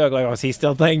family joke. Like, oh, is he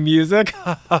still playing music?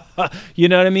 You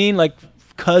know what I mean? Like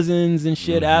cousins and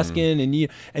shit asking, and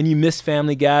you miss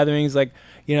family gatherings, like,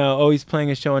 you know, oh, he's playing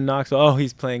a show in Knoxville. Oh,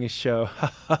 he's playing a show.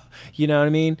 You know what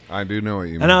I mean? I do know what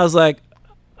you mean. And I was like,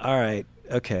 all right,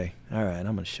 okay, all right, I'm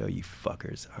going to show you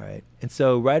fuckers, all right. And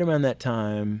so right around that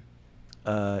time,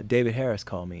 David Harris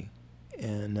called me,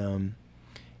 and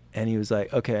he was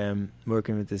like, okay, I'm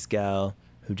working with this gal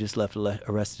who just left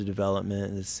Arrested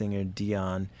Development, this singer,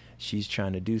 Dion. She's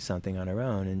trying to do something on her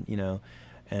own, and, you know,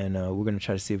 and we're going to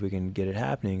try to see if we can get it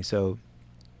happening. So...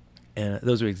 And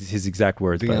those are his exact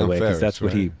words, by the way, because that's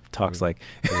what he talks like.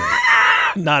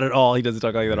 Not at all. He doesn't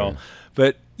talk like that at all.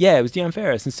 But yeah, it was Dion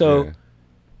Ferris. And so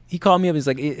he called me up. He's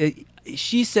like,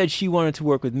 she said she wanted to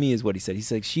work with me, is what he said.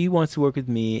 He's like, she wants to work with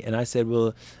me. And I said,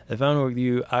 well, if I want to work with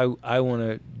you, I want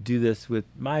to do this with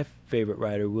my favorite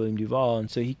writer, William Duvall. And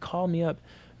so he called me up.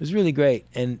 It was really great.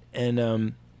 And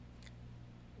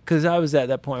because I was at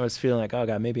that point, I was feeling like, oh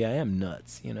God, maybe I am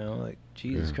nuts, you know, like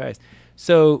Jesus Christ.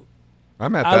 So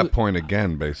I'm at that point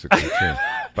again, basically, too,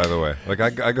 by the way. Like,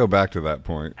 I go back to that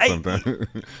point sometimes.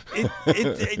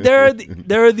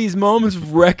 There are these moments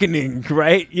of reckoning,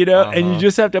 right? You know, and you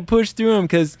just have to push through them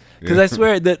because I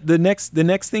swear that the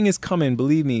next thing is coming,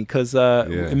 believe me, because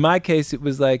in my case, it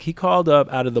was like he called up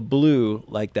out of the blue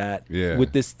like that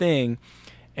with this thing,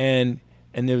 and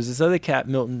there was this other cat,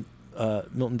 Milton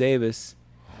Davis,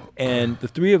 and the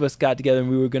three of us got together and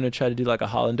we were going to try to do like a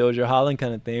Holland Dozier Holland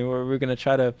kind of thing where we were going to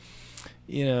try to,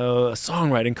 you know, a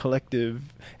songwriting collective,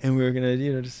 and we were gonna,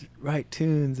 you know, just write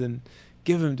tunes and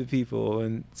give them to people.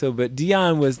 And so, but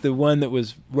Dion was the one that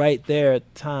was right there at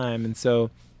the time, and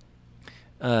so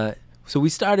we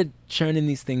started churning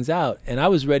these things out, and I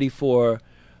was ready for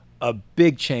a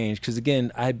big change because,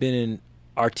 again, I had been in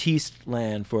artiste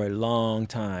land for a long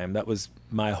time. That was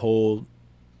my whole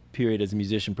period as a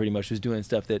musician, pretty much, was doing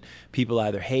stuff that people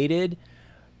either hated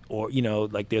or, you know,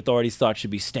 like the authorities thought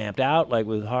should be stamped out, like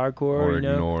with hardcore, or you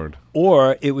know, ignored,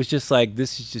 or it was just like,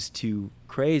 this is just too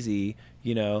crazy,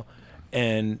 you know,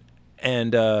 and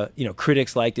you know,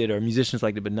 critics liked it or musicians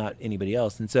liked it, but not anybody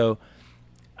else. And so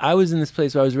I was in this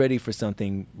place where I was ready for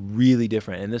something really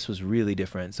different, and this was really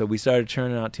different. So we started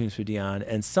churning out tunes for Dion,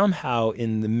 and somehow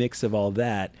in the mix of all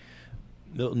that,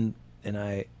 Milton and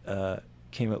I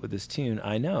came up with this tune,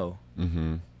 I Know.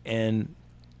 mm-hmm. And,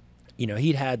 you know,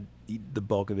 he'd had the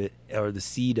bulk of it, or the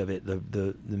seed of it,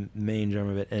 the main drum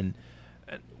of it, and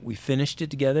we finished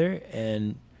it together,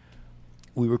 and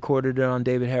we recorded it on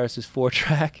David Harris's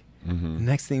 4-track. Mm-hmm.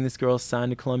 Next thing, this girl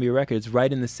signed to Columbia Records,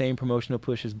 right in the same promotional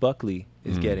push as Buckley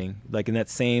is getting, like in that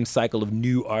same cycle of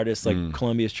new artists, like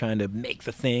Columbia's trying to make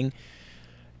the thing.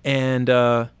 And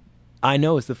I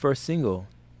Know is the first single,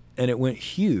 and it went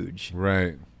huge.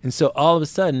 Right. And so all of a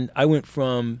sudden, I went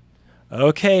from,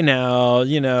 okay now,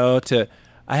 you know, to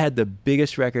I had the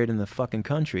biggest record in the fucking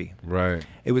country. Right.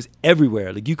 It was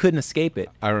everywhere. Like, you couldn't escape it.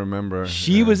 I remember.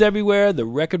 She was everywhere. The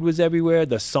record was everywhere.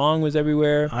 The song was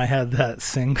everywhere. I had that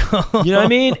single. You know what I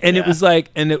mean? And it was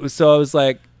like, and it was, so I was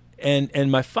like, and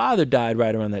my father died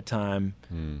right around that time,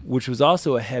 which was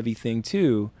also a heavy thing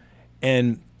too.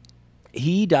 And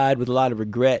he died with a lot of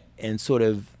regret and sort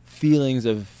of feelings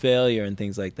of failure and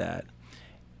things like that.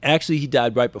 Actually, he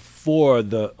died right before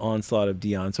the onslaught of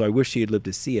Dion, so I wish he had lived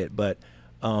to see it, but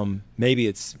maybe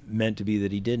it's meant to be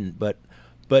that he didn't. But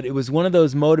it was one of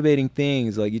those motivating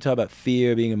things, like you talk about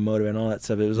fear being a motivator and all that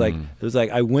stuff. It was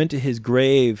like I went to his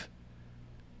grave,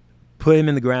 put him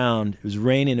in the ground. It was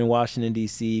raining in Washington,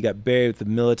 D.C. He got buried with the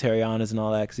military honors and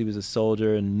all that because he was a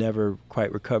soldier and never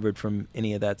quite recovered from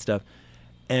any of that stuff.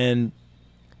 And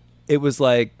it was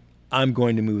like, I'm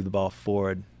going to move the ball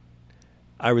forward.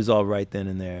 I resolved right then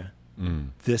and there,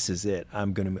 this is it.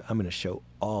 I'm gonna show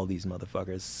all these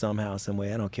motherfuckers somehow, some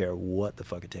way. I don't care what the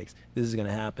fuck it takes. This is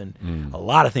gonna happen. A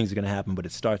lot of things are gonna happen, but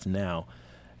it starts now.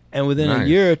 And within a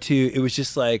year or two, it was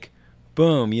just like,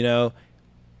 boom. You know,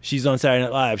 she's on Saturday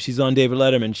Night Live. She's on David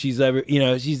Letterman.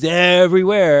 She's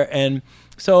everywhere. And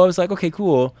so I was like, okay,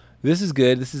 cool. This is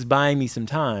good. This is buying me some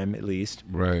time, at least.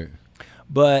 Right.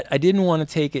 But I didn't want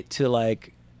to take it to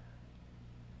like,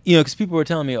 you know, because people were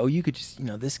telling me, oh, you could just, you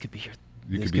know, this could be your,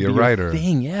 You this could be a writer.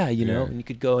 thing, yeah, you know, Yeah. and you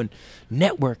could go and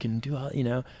network and do all, you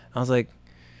know. I was like,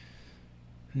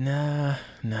 nah,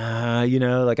 you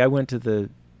know, like I went to the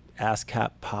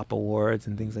ASCAP Pop Awards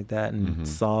and things like that and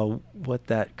saw what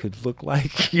that could look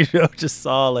like, you know, just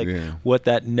saw like what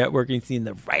that networking scene,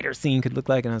 the writer scene could look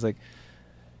like. And I was like,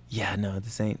 yeah, no,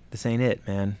 this ain't it,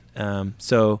 man.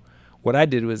 So what I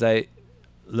did was I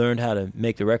learned how to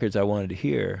make the records I wanted to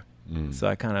hear. So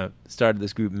I kind of started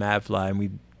this group, Madfly,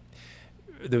 and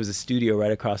there was a studio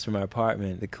right across from our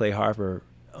apartment that Clay Harper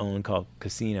owned called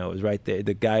Casino. It was right there.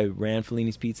 The guy who ran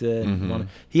Fellini's Pizza. And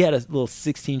he had a little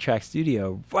 16-track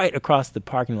studio right across the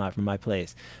parking lot from my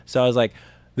place. So I was like,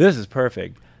 this is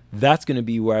perfect. That's going to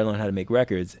be where I learned how to make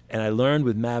records. And I learned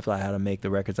with Madfly how to make the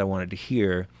records I wanted to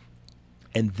hear.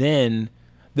 And then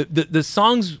the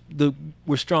songs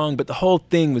were strong, but the whole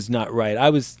thing was not right. I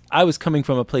was coming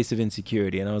from a place of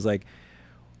insecurity, and I was like,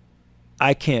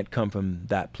 I can't come from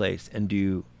that place and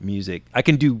do music. I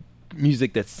can do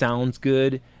music that sounds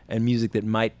good and music that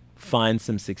might find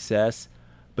some success,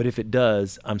 but if it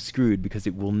does, I'm screwed because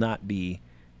it will not be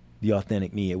the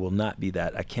authentic me. It will not be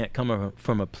that. I can't come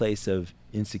from a place of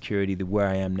insecurity to where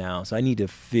I am now. So I need to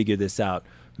figure this out.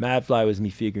 Madfly was me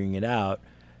figuring it out,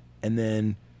 and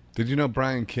then. Did you know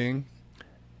Brian King?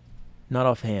 Not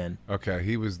offhand. Okay,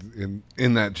 he was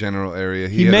in that general area.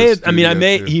 He may have. I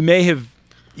mean, he may have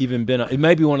even been. It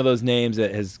might be one of those names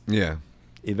that has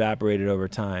evaporated over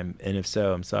time. And if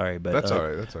so, I'm sorry. But that's all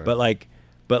right. That's all right.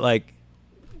 But like,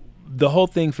 the whole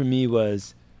thing for me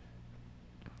was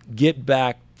get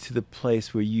back to the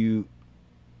place where you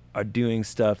are doing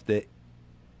stuff that,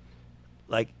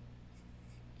 like,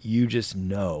 you just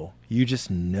know. You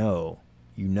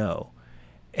know.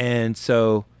 And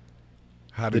so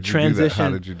how did the you transition. Do that? How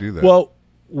did you do that? Well,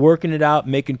 working it out,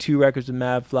 making 2 records with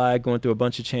Madfly, going through a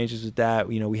bunch of changes with that.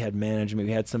 You know, we had management.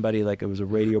 We had somebody like, it was a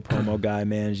radio promo guy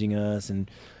managing us, and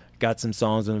got some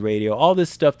songs on the radio. All this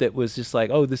stuff that was just like,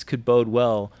 oh, this could bode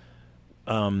well.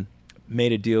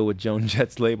 Made a deal with Joan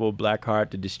Jett's label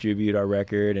Blackheart to distribute our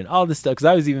record and all this stuff. Because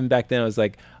I was even back then, I was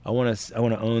like, I want to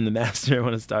own the master. I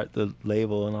want to start the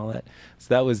label and all that.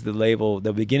 So that was the label.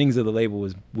 The beginnings of the label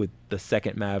was with the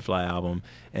second Madfly album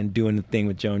and doing the thing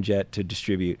with Joan Jett to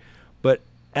distribute. But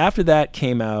after that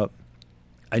came out,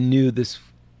 I knew this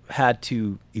had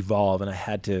to evolve, and I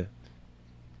had to.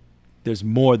 There's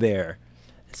more there,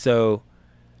 so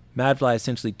Madfly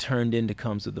essentially turned into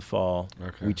Comes with the Fall.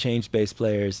 Okay. We changed bass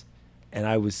players, and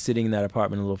I was sitting in that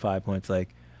apartment in Little 5 Points,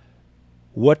 like,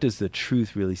 what does the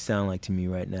truth really sound like to me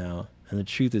right now? And the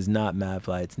truth is not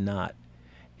Madfly. It's not,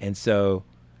 and so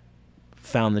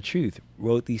found the truth.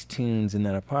 Wrote these tunes in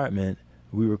that apartment.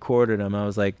 We recorded them. I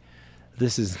was like,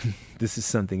 this is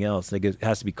something else. Like, it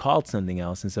has to be called something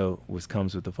else. And so it was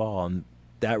Comes with the Fall. And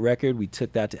that record, we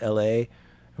took that to LA,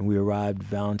 and we arrived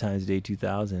Valentine's Day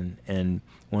 2000. And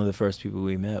one of the first people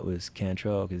we met was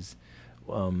Cantrell, because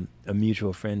a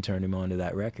mutual friend turned him on to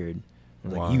that record. I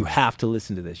was like, you have to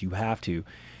listen to this. You have to.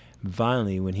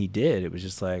 Finally, when he did, it was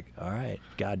just like, all right,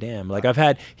 goddamn. Like,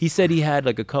 he said he had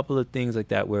like a couple of things like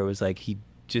that where it was like he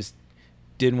just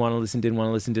didn't want to listen,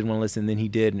 and then he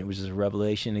did, and it was just a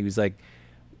revelation. He was like,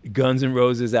 Guns N'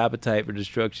 Roses' Appetite for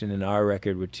Destruction and our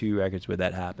record were two records where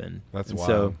that happened. That's wild.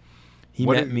 wild. So he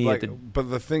met me at the... But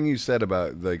the thing you said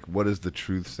about, like, what does the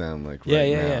truth sound like now?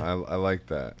 Yeah. I like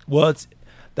that. Well,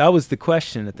 that was the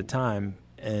question at the time,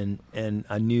 and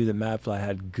I knew that Madfly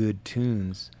had good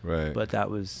tunes, Right. but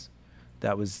that was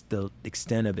the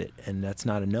extent of it, and that's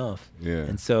not enough. Yeah.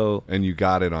 And so... And you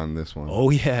got it on this one.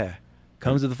 Oh, yeah.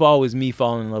 Comes with the Fall was me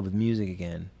falling in love with music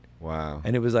again. Wow.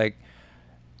 And it was like,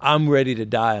 I'm ready to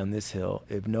die on this hill.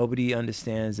 If nobody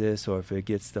understands this, or if it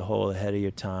gets the whole Ahead of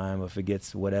Your Time, or if it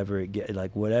gets whatever it gets,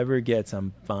 like whatever it gets,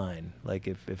 I'm fine. Like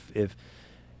if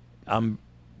I'm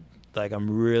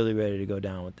really ready to go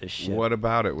down with this shit. What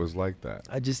about it was like that?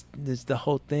 It's the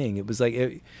whole thing. It was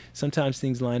like, sometimes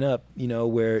things line up,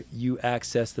 where you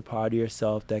access the part of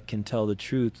yourself that can tell the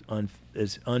truth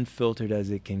as unfiltered as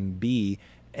it can be.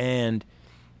 And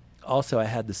also, I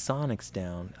had the sonics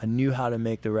down. I knew how to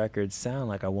make the record sound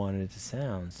like I wanted it to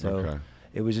sound. So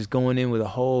it was just going in with a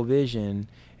whole vision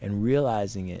and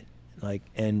realizing it, like,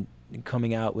 and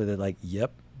coming out with it like,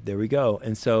 yep, there we go.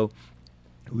 And so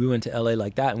we went to LA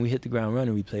like that, and we hit the ground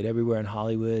running. We played everywhere in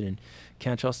Hollywood, and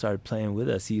Cantrell started playing with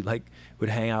us. He would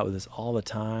hang out with us all the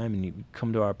time, and he would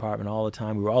come to our apartment all the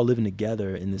time. We were all living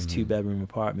together in this 2-bedroom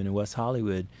apartment in West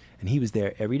Hollywood, and he was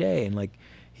there every day. And like,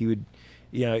 he would,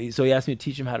 so he asked me to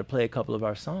teach him how to play a couple of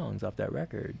our songs off that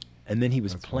record. And then he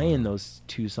was playing those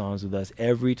 2 songs with us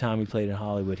every time we played in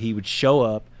Hollywood. He would show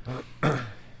up,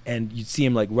 and you'd see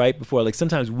him like right before, like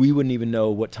sometimes we wouldn't even know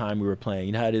what time we were playing.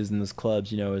 You know how it is in those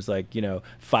clubs, it's like,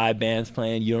 5 bands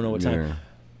playing, you don't know what time. Yeah.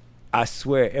 I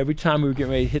swear, every time we were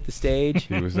getting ready to hit the stage,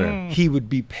 He was there. he would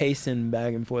be pacing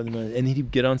back and forth, and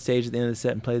he'd get on stage at the end of the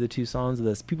set and play the 2 songs with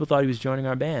us. People thought he was joining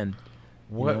our band.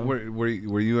 What were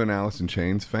you an Alice in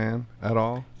Chains fan at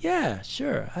all? Yeah,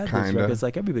 sure. I had those Kinda. records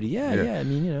like everybody. Yeah. I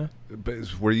mean,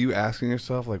 But were you asking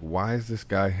yourself, like, why is this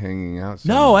guy hanging out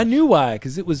so No, much? I knew why,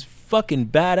 because it was fucking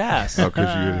badass. Oh, because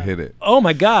you had hit it. Oh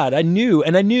my God, I knew,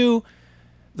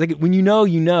 like, when you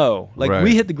know. Like, Right.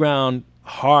 we hit the ground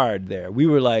hard there. We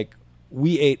were like,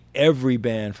 we ate every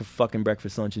band for fucking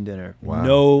breakfast, lunch, and dinner. Wow.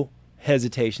 No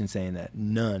hesitation saying that,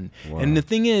 none. Wow. And the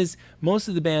thing is, most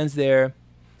of the bands there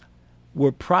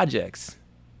were projects,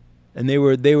 and they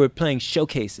were playing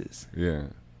showcases. Yeah.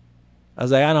 I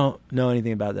was like, I don't know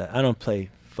anything about that. I don't play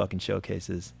fucking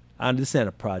showcases. This isn't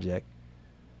a project.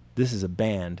 This is a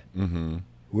band. Mm-hmm.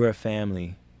 We're a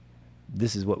family.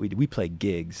 This is what we do. We play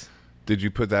gigs. Did you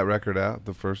put that record out,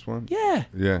 the first one? Yeah.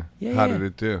 Yeah. Yeah, How yeah. did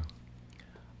it do?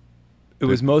 It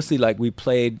was mostly like we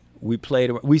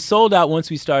sold out once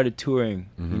we started touring,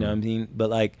 Mm-hmm. you know what I mean? But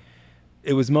like,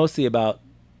 it was mostly about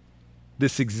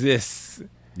this exists.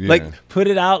 Yeah. Like, put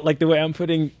it out like the way I'm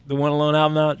putting the One Alone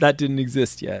album out, that didn't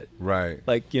exist yet. Right.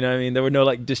 Like, you know what I mean? There were no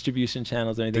like distribution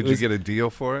channels or anything. Did you get a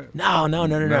deal for it? No.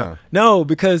 No,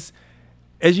 because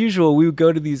as usual, we would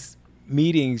go to these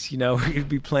meetings, we'd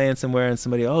be playing somewhere and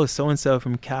somebody, oh, so-and-so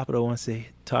from Capitol wants to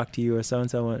talk to you, or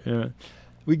so-and-so.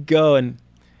 We'd go, and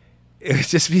it would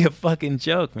just be a fucking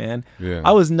joke, man. Yeah.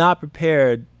 I was not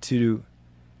prepared to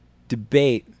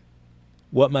debate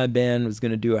what my band was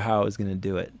going to do or how I was going to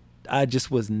do it. I just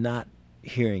was not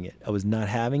hearing it. I was not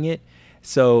having it.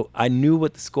 So I knew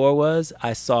what the score was.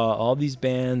 I saw all these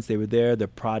bands. They were there, their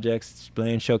projects,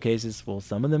 playing showcases. Well,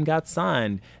 some of them got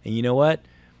signed. And you know what?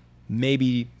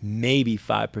 Maybe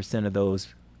 5% of those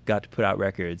got to put out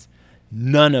records.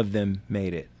 None of them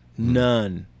made it.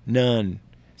 None.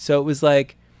 So it was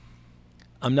like,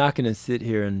 I'm not going to sit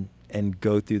here and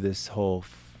go through this whole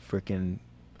freaking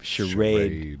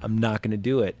charade. I'm not going to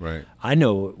do it. Right. I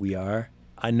know what we are.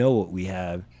 I know what we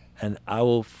have. And I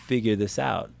will figure this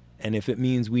out. And if it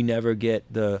means we never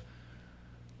get the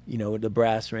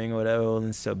brass ring or whatever, well,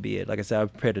 then so be it. Like I said, I'm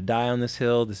prepared to die on this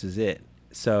hill. This is it.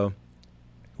 So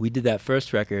we did that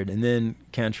first record, and then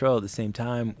Cantrell at the same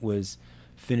time was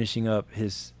finishing up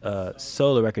his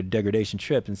solo record, Degradation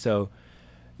Trip. And so,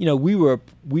 you know, we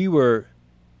were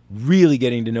really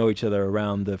getting to know each other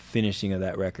around the finishing of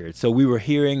that record. So we were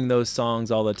hearing those songs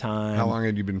all the time. How long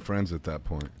had you been friends at that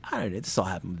point? I don't know. This all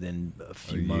happened within a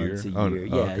few months, year. a year.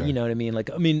 Yeah, okay. You know what I mean? Like,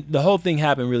 I mean, the whole thing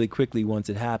happened really quickly once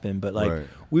it happened. But like, Right.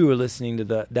 we were listening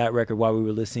to that record while we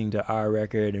were listening to our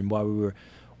record, and while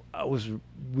I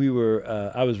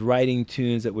was writing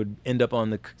tunes that would end up on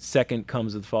the second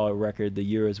Comes With Fall record, The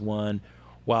Year Is One,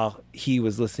 while he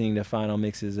was listening to final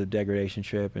mixes of Degradation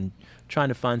Trip and trying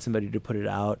to find somebody to put it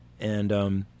out.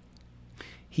 And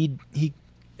he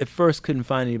at first couldn't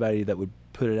find anybody that would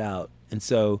put it out. And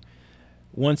so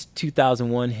once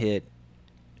 2001 hit,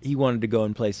 he wanted to go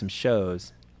and play some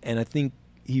shows. And I think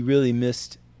he really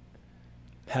missed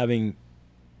having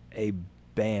a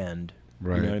band,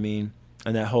 Right. you know what I mean?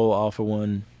 And that whole All For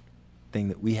One thing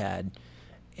that we had.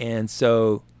 And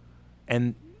so,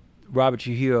 and Robert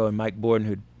Trujillo and Mike Borden,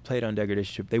 who had played on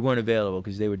Degradation Trip, they weren't available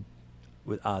because they were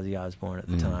with Ozzy Osbourne at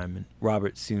the time, and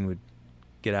Robert soon would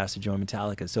get asked to join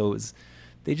Metallica. So it was,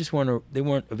 they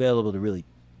weren't available to really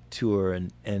tour,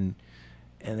 and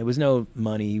there was no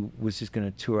money. He was just going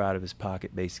to tour out of his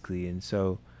pocket, basically. And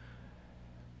so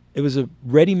it was a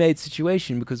ready-made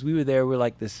situation because we were there. We're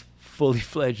like this fully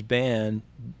fledged band,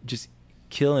 just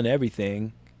killing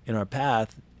everything in our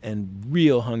path, and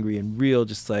real hungry and real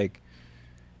just like,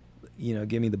 you know,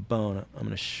 give me the bone. I'm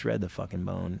gonna shred the fucking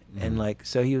bone. And like,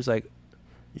 so he was like,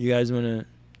 you guys want to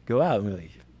go out? And we're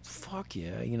like, fuck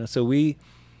yeah, you know. So we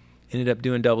ended up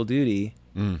doing double duty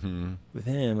with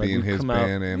him, like, being we'd his come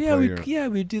band out,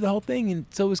 and we'd do the whole thing. And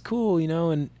so it was cool, you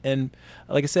know. And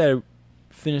like I said, I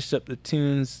finished up the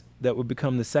tunes that would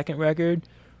become the second record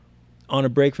on a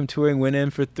break from touring, went in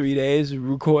for 3 days,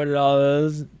 recorded all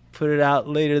those, put it out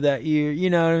later that year. You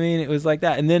know what I mean? It was like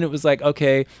that. And then it was like,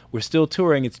 okay, we're still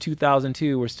touring. It's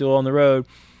 2002. We're still on the road.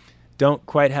 Don't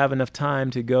quite have enough time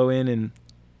to go in and,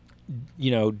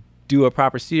 you know, do a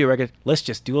proper studio record. Let's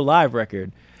just do a live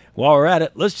record. While we're at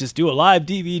it, let's just do a live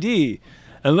DVD.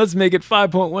 And let's make it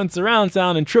 5.1 surround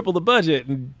sound and triple the budget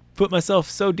and put myself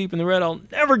so deep in the red I'll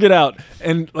never get out.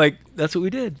 And like, that's what we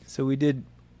did. So we did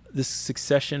this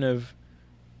succession of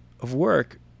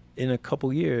work in a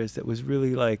couple years that was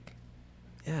really like,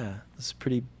 yeah, it was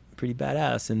pretty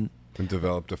badass. And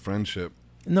developed a friendship.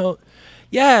 no,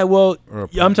 yeah, well, Or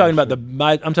a I'm talking about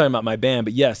partnership. I'm talking about my band,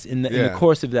 but yes, in the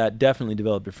course of that, definitely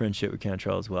developed a friendship with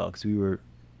Cantrell as well, because we were,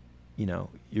 you know,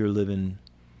 you're living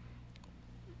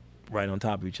right on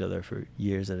top of each other for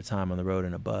years at a time on the road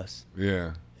in a bus.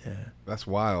 Yeah. Yeah. That's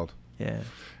wild. Yeah.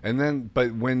 And then,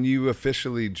 but when you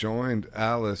officially joined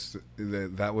Alice,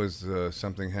 that was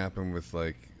something happened with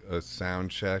like a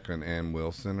sound check on Ann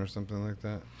Wilson or something like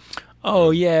that?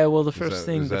 Oh yeah, well the first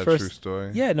thing, is that the first a true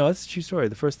story? Yeah, no, that's a true story.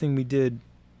 The first thing we did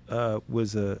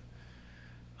was a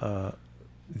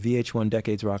VH1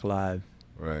 Decades Rock Live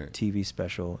Right. TV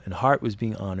special, and Hart was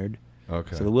being honored.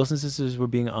 Okay. So the Wilson sisters were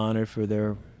being honored for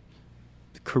their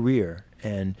career,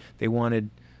 and they wanted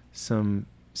some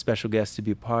special guests to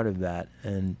be a part of that.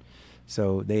 And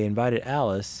so they invited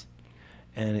Alice,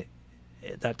 and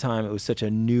at that time it was such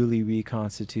a newly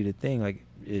reconstituted thing, like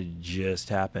it just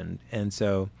happened. And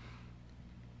so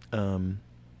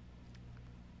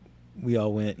we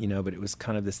all went, you know, but it was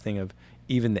kind of this thing of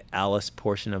even the Alice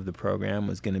portion of the program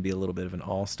was going to be a little bit of an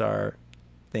all-star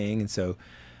thing. And so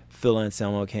Phil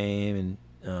Anselmo came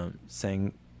and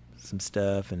sang some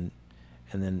stuff, and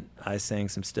then I sang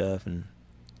some stuff, and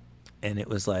it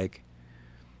was like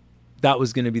that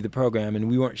was going to be the program, and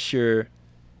we weren't sure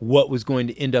what was going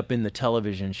to end up in the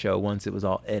television show once it was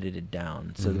all edited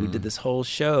down. So we did this whole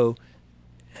show,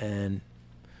 and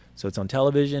so it's on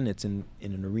television. It's in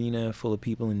an arena full of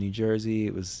people in New Jersey.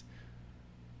 It was,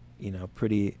 you know,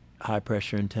 pretty high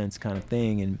pressure, intense kind of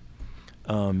thing.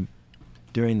 And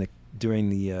during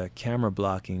the camera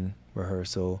blocking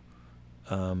rehearsal,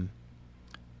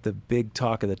 the big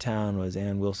talk of the town was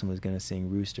Ann Wilson was going to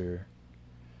sing Rooster,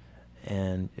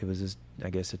 and it was just, I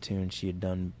guess, a tune she had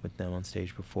done with them on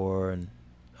stage before and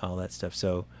all that stuff.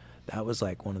 So that was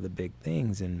like one of the big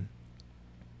things,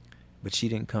 but she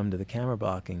didn't come to the camera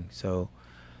blocking. So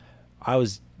I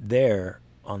was there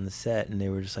on the set, and they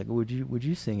were just like, would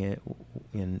you sing it?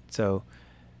 And so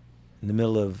in the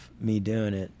middle of me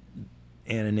doing it,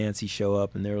 Ann and Nancy show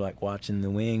up, and they were like watching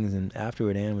the wings, and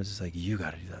afterward Ann was just like, you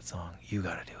got to do that song. You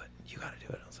got to do it. You got to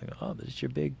do it. I was like, oh, this is your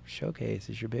big showcase.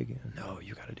 It's your big, no,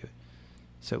 you got to do it.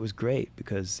 So it was great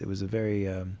because it was a very,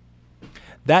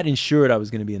 that ensured I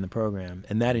was going to be in the program,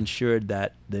 and that ensured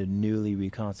that the newly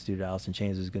reconstituted Alice in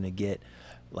Chains was going to get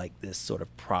like this sort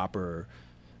of proper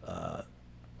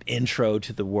intro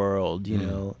to the world, you Mm.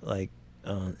 know, like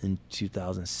in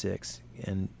 2006,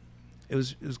 and it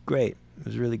was great. It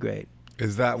was really great.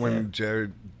 Is that Yeah. when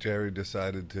Jerry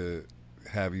decided to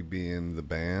have you be in the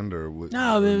band, or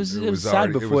No, it was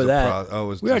decided before that. Oh, it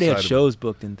was We already had decided- shows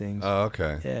booked and things. Oh,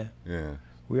 okay. Yeah, Yeah.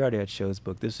 we already had shows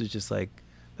booked. This was just like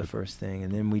the first thing,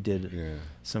 and then we did Yeah.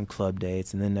 some club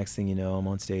dates, and then next thing you know, I'm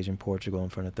on stage in Portugal in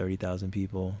front of 30,000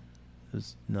 people. It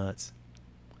was nuts.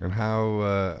 And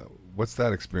how? What's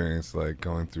that experience like,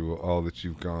 going through all that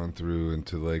you've gone through, and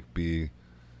to like be,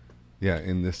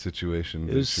 in this situation?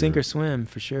 It was sink or swim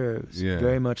for sure. It was Yeah.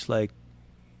 very much like.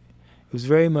 It was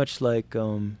very much like,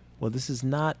 well, this is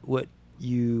not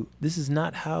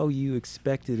how you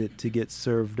expected it to get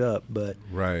served up, but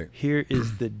Right. here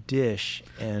is the dish,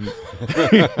 and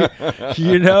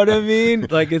you know what I mean?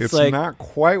 Like it's like not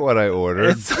quite what I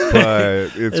ordered, It's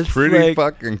but it's it's pretty like-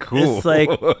 fucking cool. It's like,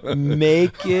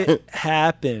 make it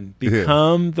happen.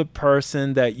 Become the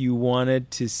person that you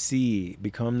wanted to see.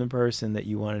 Become the person that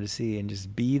you wanted to see, and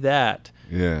just be that.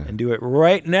 yeah. And do it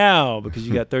right now, because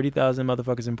you got 30,000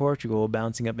 motherfuckers in Portugal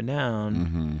bouncing up and down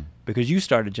Mm-hmm. because you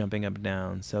started jumping up and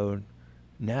down. So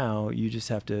now you just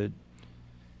have to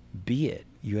be it.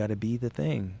 You got to be the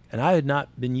thing. And I had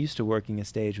not been used to working a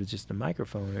stage with just a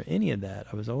microphone or any of that.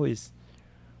 I was always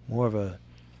more of a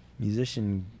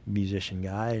musician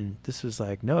guy, and this was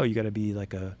like, no, you got to be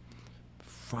like a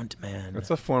front man. It's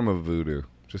a form of voodoo,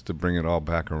 just to bring it all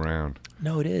back around.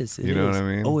 No, it is. It You know is. what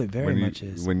I mean? Oh, it very When you- much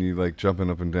is. When you like jumping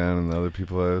up and down, and the other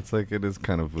people, it's like it is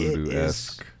kind of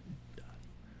voodoo-esque.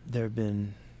 There have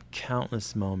been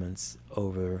countless moments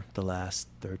over the last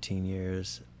 13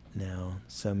 years now,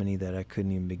 so many that I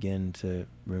couldn't even begin to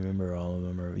remember all of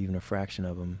them, or even a fraction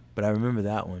of them. But I remember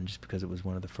that one just because it was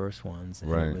one of the first ones,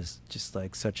 and Right. it was just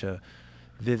like such a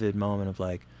vivid moment of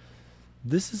like,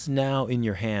 this is now in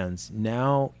your hands.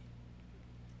 Now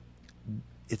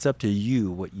it's up to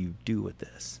you what you do with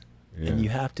this. Yeah. And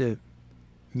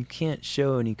you can't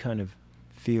show any kind of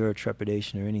fear or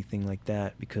trepidation or anything like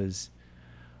that, because,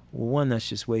 well, one, that's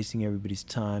just wasting everybody's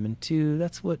time, and two,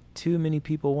 that's what too many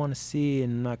people want to see,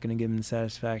 and I'm not going to give them the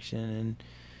satisfaction, and,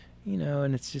 you know,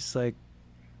 and it's just like,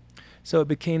 so it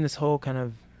became this whole kind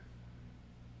of,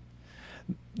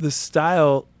 the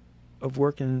style of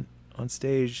working on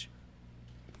stage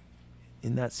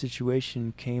in that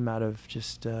situation came out of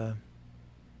just,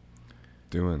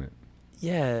 Doing it.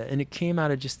 yeah, and it came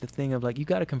out of just the thing of like, you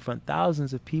got to confront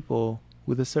thousands of people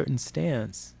with a certain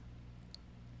stance,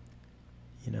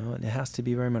 you know, and it has to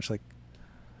be very much like,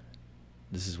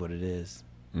 this is what it is.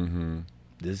 Mm-hmm.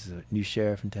 This is a new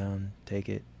sheriff in town. Take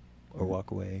it or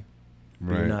walk away.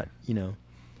 But Right. you're not, you know,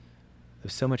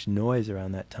 there's so much noise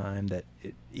around that time that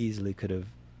it easily could have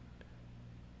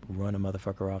run a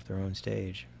motherfucker off their own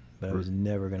stage. But I was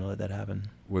never going to let that happen.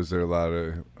 Was there a lot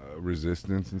of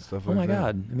resistance and stuff Oh like my that?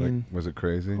 God. I mean, was it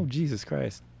crazy? oh, Jesus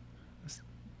Christ.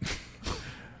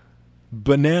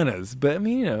 Bananas. But I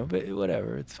mean, you know, but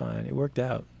whatever. It's fine. It worked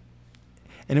out.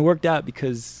 And it worked out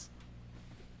because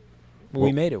we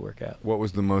Well, made it work out. What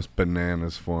was the most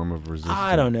bananas form of resistance?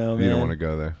 I don't know, You don't man. want to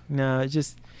go there. No, it's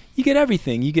just, you get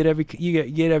everything. You get every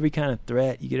kind of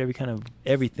threat. You get every kind of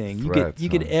everything. Threats, you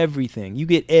get huh? everything. You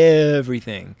get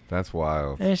everything. That's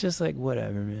wild. And it's just like,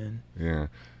 whatever, man. Yeah.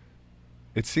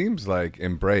 It seems like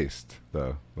embraced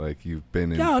though. Like you've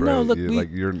been No, embraced. no, look,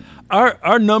 you're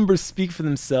Our numbers speak for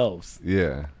themselves.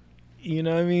 yeah. You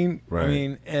know what I mean? Right. I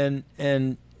mean,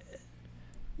 and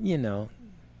you know,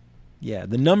 yeah,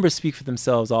 the numbers speak for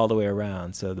themselves all the way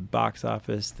around. So the box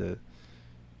office, the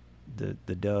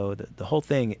dough, the whole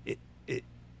thing, it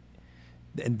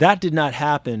and that did not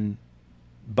happen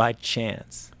by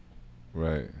chance.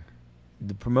 Right.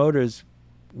 The promoters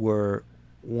were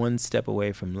one step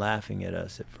away from laughing at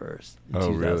us at first in Oh,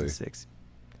 really? 2006.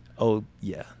 Oh,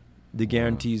 yeah. The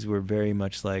guarantees were very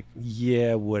much like,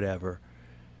 yeah, whatever.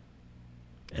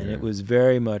 And Yeah. it was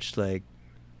very much like,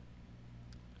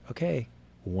 okay,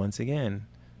 once again,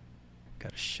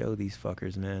 got to show these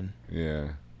fuckers, man. Yeah.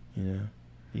 You know,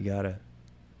 you got to.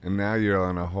 And now you're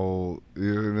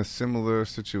in a similar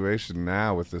situation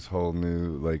now with this whole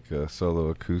new solo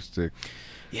acoustic.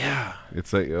 Yeah.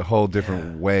 It's like a whole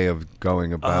different way of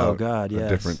going about Oh, God, a yes.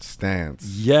 different stance.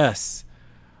 Yes.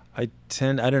 I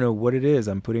don't know what it is.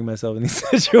 I'm putting myself in these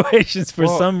situations for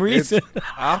Well, some reason.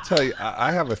 I'll tell you,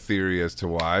 I have a theory as to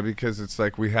why, because it's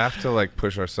like we have to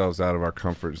push ourselves out of our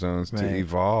comfort zones to Right.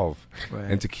 evolve Right.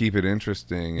 and to keep it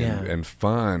interesting and, Yeah. and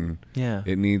fun. Yeah.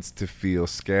 It needs to feel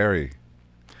scary.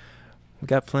 We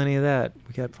got plenty of that.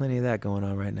 We got plenty of that going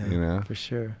on right now. You know? For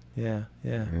sure. Yeah.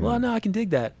 Yeah. Well, no, I can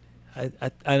dig that. And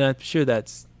I'm sure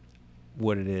that's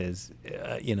what it is.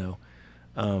 You know,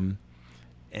 And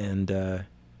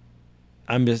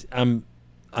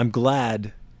I'm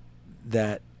glad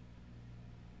that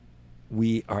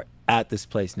we are at this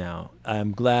place now.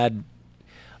 I'm glad,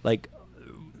 like,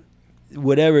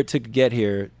 whatever it took to get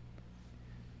here,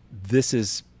 this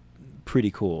is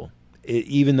pretty cool.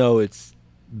 Even though it's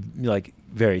like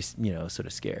very, sort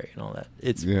of scary and all that.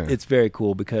 It's very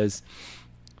cool because,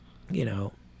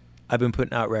 I've been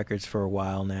putting out records for a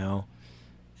while now,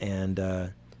 and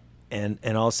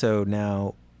also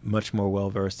now much more well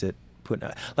versed at putting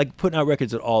out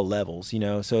records at all levels.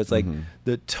 So it's like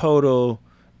the total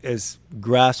as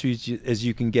grassroots as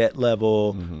you can get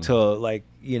level to like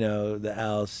the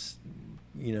house,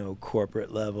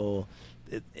 corporate level.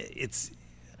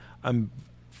 I'm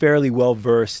fairly well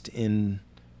versed in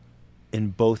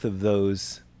both of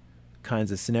those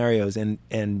kinds of scenarios,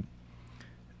 and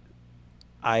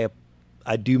I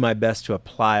do my best to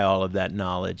apply all of that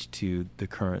knowledge to the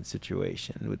current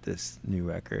situation with this new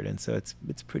record, and so it's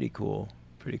pretty cool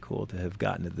to have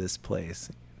gotten to this place,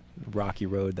 rocky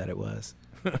road that it was.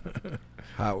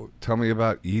 Tell me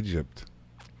about Egypt.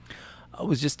 It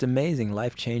was just amazing,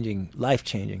 life changing.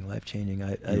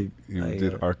 You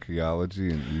did archaeology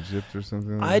in Egypt or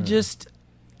something like that?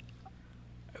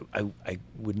 I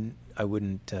wouldn't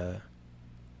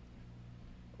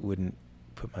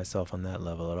put myself on that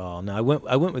level at all. No, I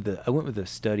went with a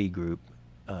study group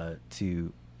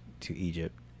to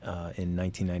Egypt in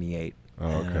 1998. Oh,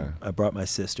 okay. And I brought my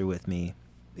sister with me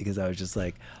because I was just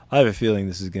like, I have a feeling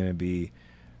this is going to be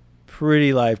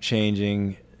pretty life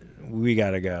changing. We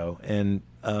got to go. And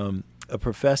a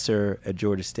professor at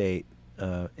Georgia State,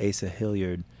 Asa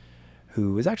Hilliard,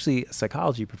 who was actually a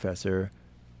psychology professor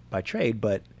by trade,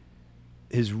 but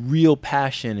his real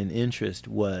passion and interest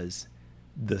was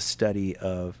the study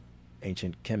of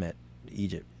ancient Kemet,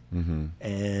 Egypt.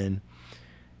 And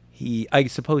I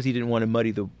suppose he didn't want to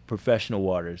muddy the professional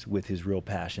waters with his real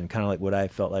passion, kind of like what I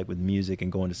felt like with music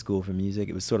and going to school for music.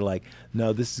 It was sort of like,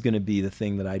 no, this is going to be the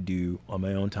thing that I do on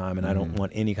my own time, and I don't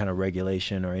want any kind of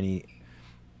regulation or any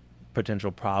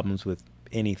potential problems with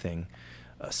anything.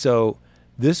 So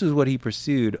this was what he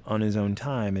pursued on his own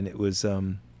time, and it was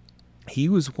he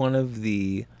was one of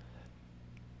the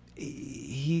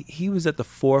he was at the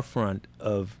forefront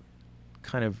of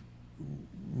kind of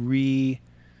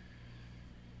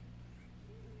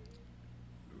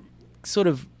sort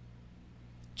of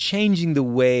changing the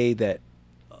way that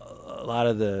a lot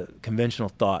of the conventional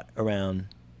thought around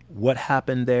what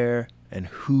happened there and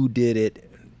who did it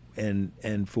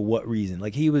and for what reason.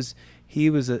 Like he was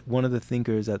one of the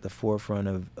thinkers at the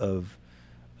forefront of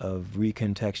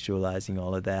recontextualizing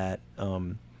all of that.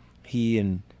 He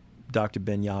and Dr.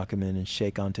 Ben Yacoumen and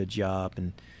Sheikh Anta Diop,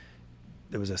 and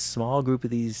there was a small group of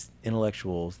these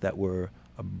intellectuals that were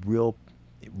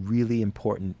really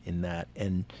important in that.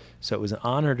 And so it was an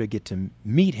honor to get to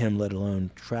meet him, let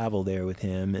alone travel there with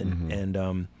him.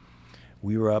 And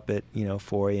we were up at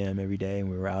 4 a.m. every day, and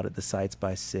we were out at the sites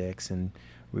by 6, and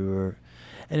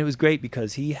it was great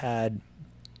because he had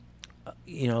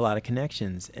a lot of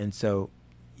connections. And so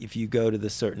if you go to the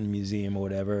certain museum or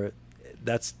whatever,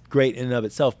 that's great in and of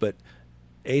itself, but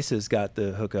Asa's got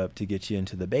the hookup to get you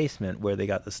into the basement where they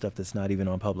got the stuff that's not even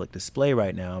on public display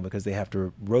right now because they have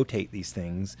to rotate these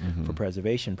things for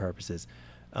preservation purposes.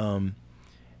 And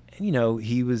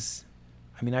he was,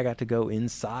 I got to go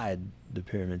inside the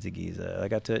pyramids of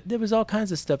Giza. There was all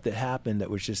kinds of stuff that happened that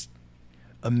was just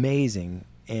amazing.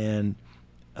 And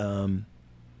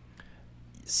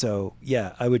so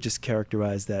yeah, I would just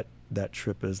characterize that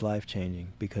trip as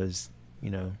life-changing because,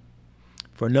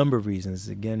 for a number of reasons.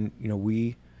 Again,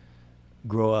 we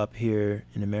grow up here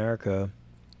in America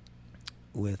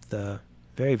with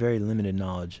very, very limited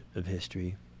knowledge of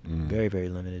history, very, very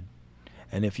limited.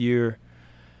 And if you're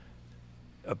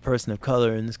a person of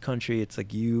color in this country, it's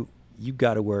like you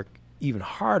got to work even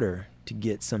harder to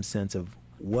get some sense of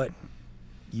what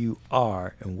you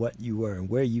are and what you were and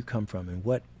where you come from and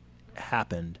what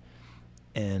happened.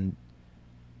 And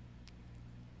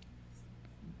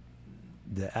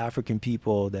the African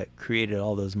people that created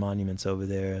all those monuments over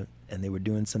there, and they were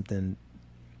doing something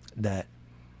that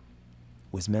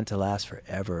was meant to last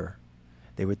forever.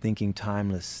 They were thinking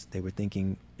timeless. They were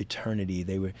thinking eternity.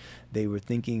 They were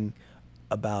thinking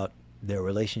about their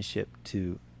relationship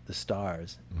to the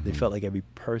stars. They felt like every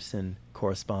person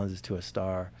corresponds to a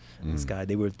star in the sky.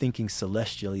 They were thinking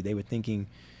celestially. They were thinking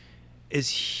as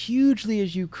hugely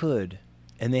as you could.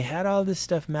 And they had all this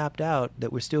stuff mapped out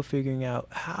that we're still figuring out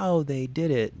how they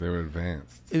did it. They were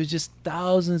advanced. It was just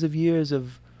thousands of years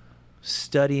of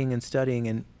studying.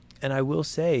 And I will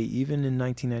say, even in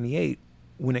 1998,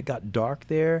 when it got dark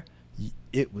there,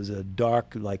 it was a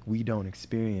dark like we don't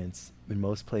experience in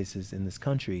most places in this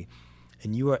country.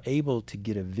 And you are able to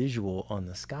get a visual on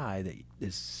the sky that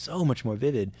is so much more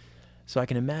vivid. So I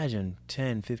can imagine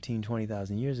 10, 15,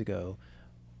 20,000 years ago,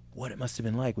 what it must have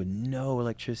been like with no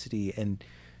electricity. And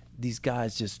these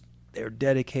guys just, they're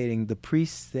dedicating, the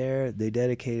priests there, they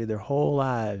dedicated their whole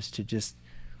lives to just,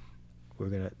 we're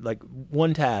going to, like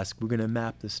one task, we're going to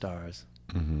map the stars.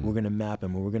 Mm-hmm. We're going to map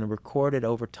them, and we're going to record it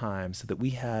over time so that we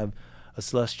have a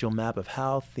celestial map of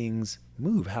how things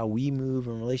move, how we move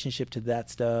in relationship to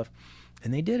that stuff.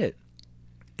 And they did it.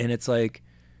 And it's like,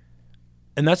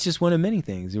 and that's just one of many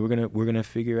things. We're gonna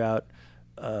figure out,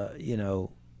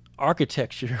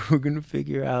 architecture. We're gonna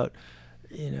figure out,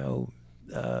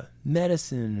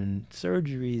 medicine and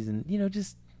surgeries, and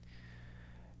just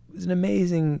it was an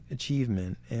amazing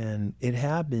achievement. And it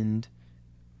happened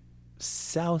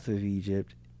south of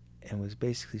Egypt, and was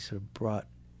basically sort of brought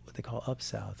what they call up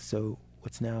south. So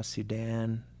what's now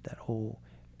Sudan, that whole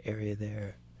area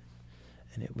there,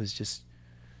 and it was just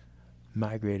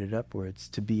migrated upwards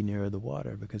to be nearer the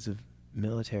water because of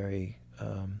military,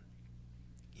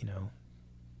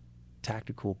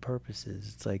 tactical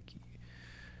purposes. It's like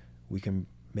we can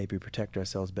maybe protect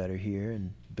ourselves better here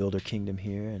and build our kingdom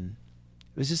here. And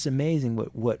it was just amazing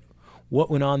what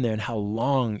went on there and how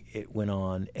long it went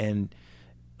on. And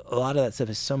a lot of that stuff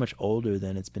is so much older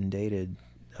than it's been dated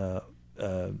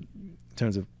in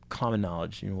terms of common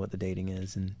knowledge, what the dating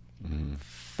is, and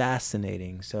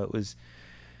fascinating. So it was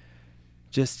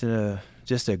just a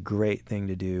great thing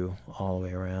to do all the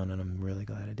way around, and I'm really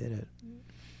glad I did it.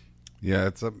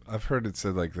 Yeah, I've heard it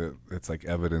said like that it's like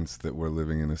evidence that we're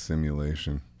living in a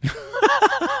simulation.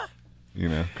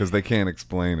 Because they can't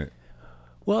explain it.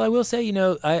 Well, I will say,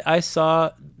 I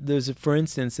saw for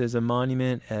instance, there's a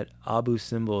monument at Abu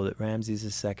Simbel that Ramses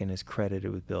II is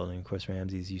credited with building. Of course,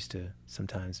 Ramses used to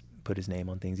sometimes put his name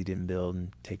on things he didn't build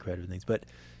and take credit for things, but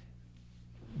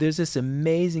there's this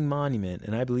amazing monument,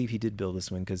 and I believe he did build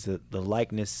this one because the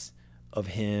likeness of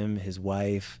him, his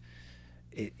wife,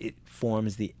 it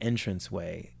forms the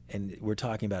entranceway. And we're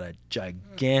talking about a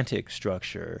gigantic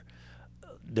structure.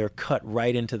 They're cut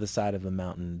right into the side of the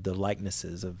mountain, the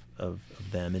likenesses of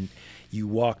them. And you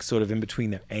walk sort of in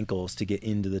between their ankles to get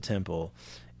into the temple.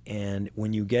 And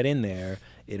when you get in there,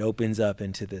 it opens up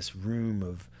into this room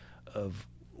of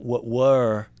what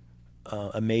were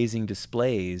amazing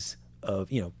displays of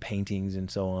paintings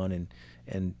and so on,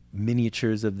 and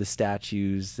miniatures of the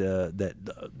statues, the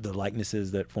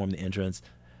likenesses that form the entrance,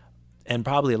 and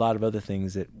probably a lot of other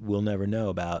things that we'll never know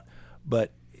about.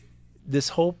 But this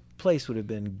whole place would have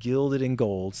been gilded in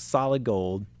gold, solid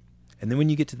gold, and then when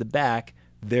you get to the back,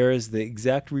 there is the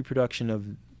exact reproduction of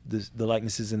the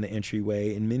likenesses in the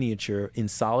entryway in miniature in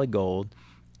solid gold.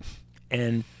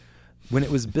 And when it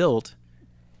was built,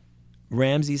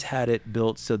 Ramses had it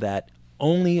built so that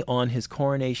only on his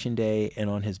coronation day and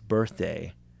on his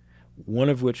birthday, one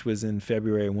of which was in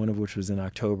February, one of which was in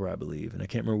October, I believe, and I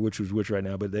can't remember which was which right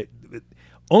now, but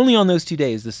only on those 2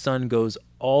 days the sun goes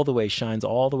all the way, shines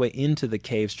all the way into the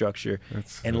cave structure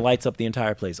and lights up the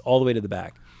entire place, all the way to the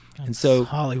back. That's and so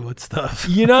Hollywood stuff.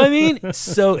 You know what I mean?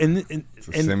 So it's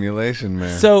a simulation,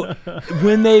 man. So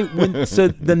when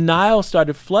the Nile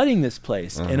started flooding this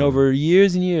place, and over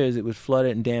years and years it would flood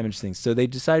it and damage things. So they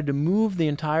decided to move the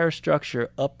entire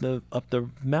structure up the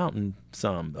mountain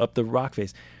up the rock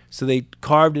face. So they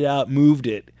carved it out, moved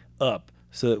it up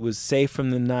so it was safe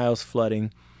from the Nile's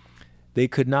flooding. They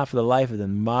could not, for the life of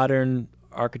them, modern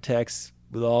architects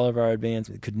with all of our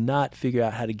advancement, could not figure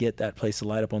out how to get that place to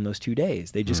light up on those 2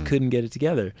 days. They just couldn't get it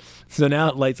together. So now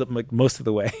it lights up like most of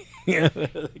the way.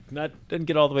 Doesn't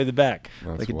get all the way to the back.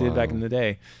 That's like it wild. did back in the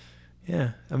day.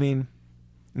 Yeah, I mean,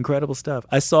 incredible stuff.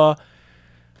 I saw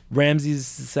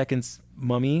Ramses II's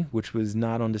mummy, which was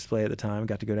not on display at the time.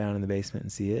 Got to go down in the basement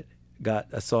and see it.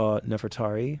 I saw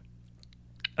Nefertari.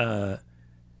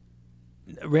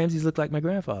 Ramses looked like my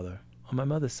grandfather on my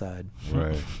mother's side.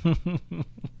 Right.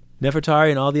 Nefertari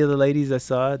and all the other ladies I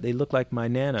saw, they looked like my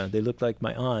nana. They looked like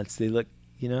my aunts. They looked,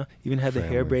 even had the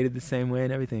hair braided the same way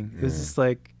and everything. It was just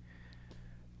like,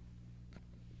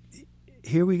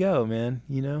 here we go, man.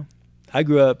 I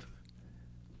grew up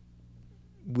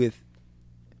with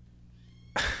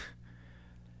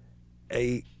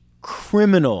a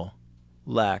criminal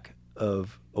lack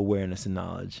of awareness and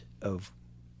knowledge of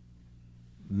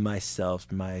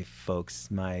myself, my folks,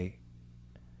 my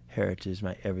heritage,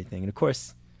 my everything. And of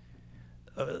course,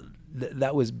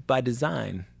 that was by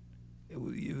design.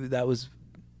 That was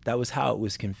how it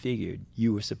was configured.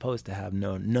 You were supposed to have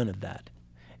none of that,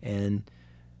 and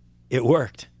it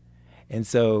worked. And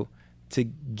so to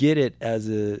get it as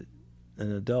an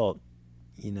adult,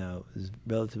 you know, was a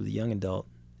relatively young adult.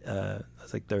 I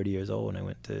was like 30 years old when I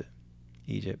went to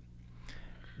Egypt.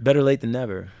 Better late than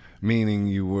never. Meaning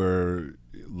you were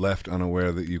left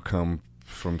unaware that you come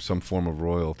from some form of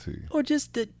royalty. Or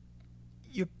just that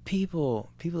your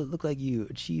people that look like you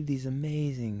achieve these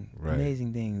amazing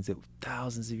things that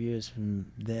thousands of years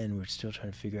from then we're still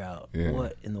trying to figure out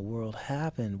what in the world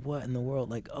happened, what in the world,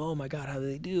 like, oh my God, how do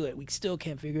they do it? We still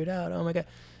can't figure it out. Oh my God.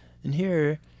 And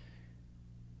here,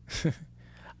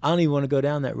 I don't even want to go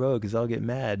down that road because I'll get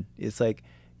mad. It's like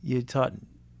you're taught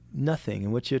nothing,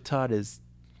 and what you're taught is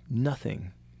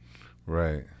nothing.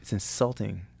 Right. It's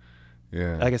insulting.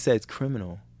 Yeah. Like I said, it's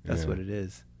criminal. That's what it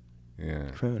is.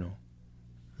 Yeah. Criminal.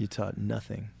 You taught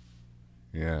nothing.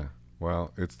 Yeah.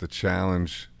 Well, it's the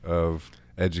challenge of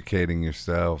educating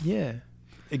yourself. Yeah.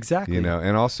 Exactly. You know,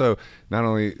 and also not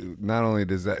only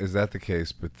is that the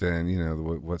case, but then, you know,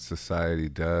 what society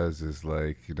does is,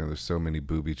 like, you know, there's so many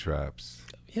booby traps.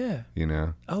 Yeah. You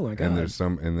know. Oh my God.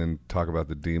 And then talk about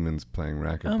the demons playing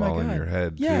racquetball in your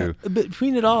head too. But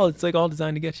between it all, it's like all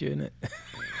designed to get you, isn't it?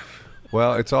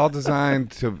 Well, it's all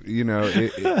designed to, you know,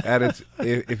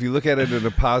 if you look at it in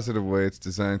a positive way, it's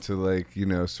designed to, like, you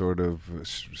know, sort of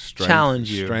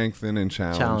strengthen and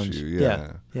challenge you.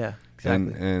 Yeah. Yeah.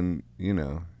 Exactly. And you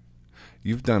know,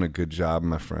 you've done a good job,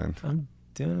 my friend. I'm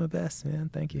doing my best, man.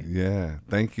 Thank you. Yeah.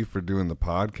 Thank you for doing the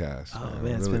podcast. Oh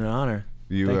man, it's been an honor.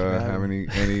 You have any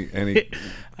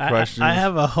questions? I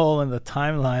have a hole in the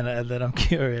timeline that I'm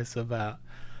curious about.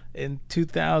 In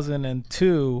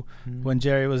 2002, when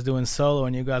Jerry was doing solo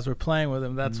and you guys were playing with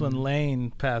him, that's when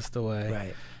Lane passed away.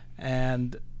 Right.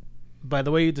 And by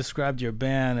the way you described your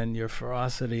band and your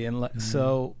ferocity, and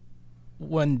so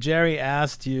when Jerry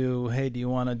asked you, hey, do you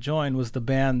want to join, was the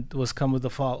band Come With the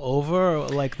Fall over? Or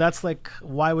like, that's like,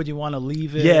 why would you want to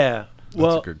leave it? Yeah.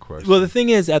 That's a good question. Well, the thing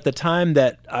is, at the time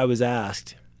that I was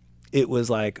asked, it was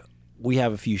like, we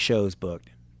have a few shows booked.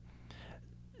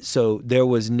 So there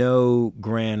was no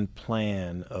grand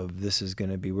plan of we're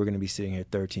going to be sitting here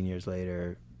 13 years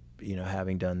later, you know,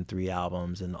 having done 3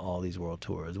 albums and all these world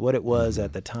tours. What it was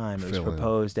at the time, it was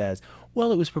proposed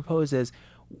as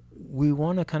we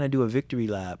want to kind of do a victory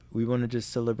lap. We want to just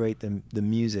celebrate the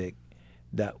music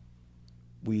that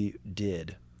we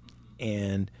did.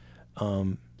 And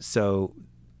so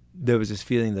there was this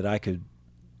feeling that I could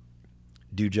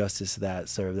do justice to that,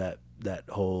 serve that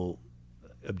whole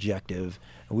objective,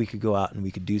 and we could go out and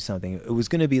we could do something. It was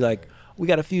going to be like, we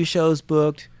got a few shows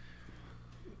booked,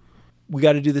 we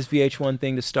got to do this VH1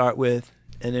 thing to start with,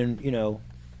 and then, you know,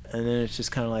 and then it's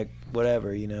just kind of like,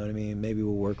 whatever, you know what I mean? Maybe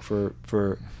we'll work for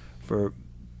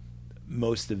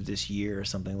most of this year or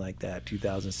something like that,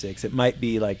 2006. It might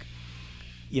be like,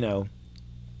 you know,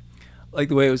 like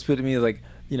the way it was put to me, like,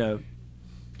 you know,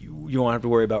 you won't have to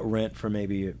worry about rent for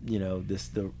maybe, you know,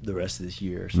 the rest of this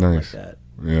year or something like that.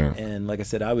 Yeah. And like I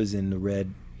said, I was in the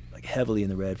red, like heavily in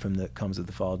the red from the Comes With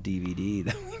the Fall DVD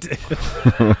that we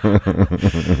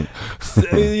did.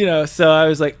 So, you know, so I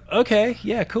was like, okay,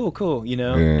 yeah, cool, you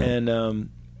know. Yeah. And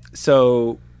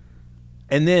so,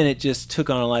 and then it just took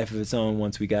on a life of its own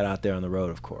once we got out there on the road,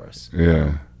 of course.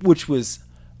 Yeah. Which was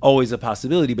always a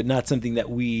possibility, but not something that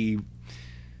we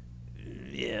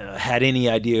had any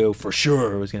idea for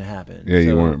sure was going to happen. Yeah, so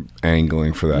you weren't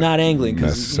angling for that. Not angling,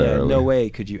 because no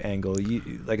way could you angle.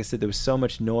 Like I said, there was so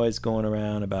much noise going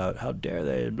around about how dare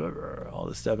they, blah, blah, all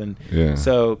this stuff, and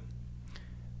so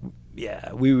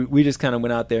we just kind of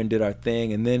went out there and did our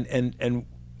thing, and then and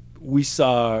we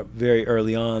saw very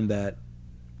early on that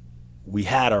we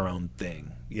had our own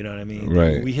thing. You know what I mean?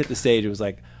 Right. When we hit the stage, it was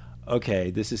like, okay,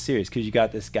 this is serious, because you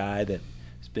got this guy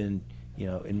that's been, you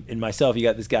know, in myself, you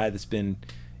got this guy that's been,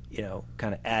 you know,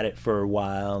 kind of at it for a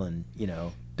while and, you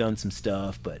know, done some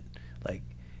stuff, but like,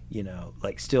 you know,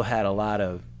 like still had a lot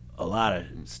of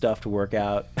stuff to work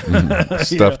out,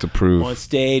 stuff to prove on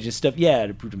stage and stuff. Yeah,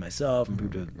 to prove to myself and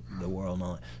prove to the world and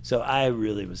all that. So I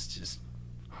really was just,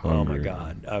 oh my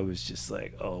God, I was just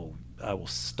like, oh, I will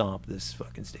stomp this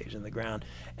fucking stage on the ground.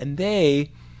 And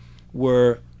they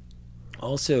were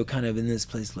also kind of in this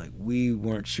place like, we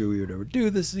weren't sure we would ever do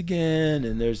this again,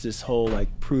 and there's this whole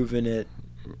like proving it,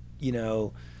 you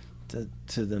know,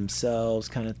 to themselves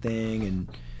kind of thing, and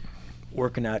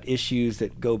working out issues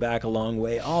that go back a long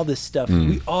way, all this stuff.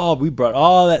 We brought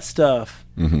all that stuff,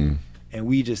 and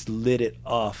we just lit it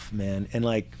off, man. And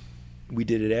like, we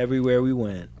did it everywhere we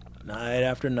went, night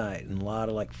after night, and a lot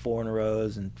of like 4 in a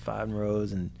rows and 5 in a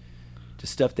rows, and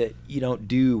just stuff that you don't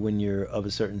do when you're of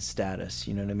a certain status.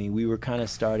 You know what I mean? We were kind of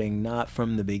starting not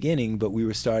from the beginning, but we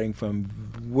were starting from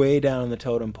way down the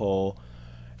totem pole,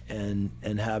 and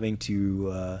having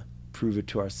to prove it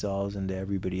to ourselves and to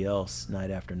everybody else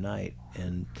night after night.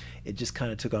 And it just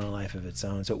kind of took on a life of its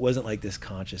own. So it wasn't like this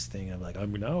conscious thing of like,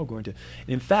 I'm now going to.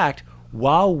 In fact,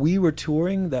 while we were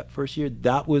touring that first year,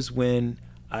 that was when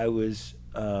I was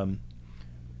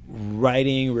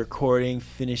writing, recording,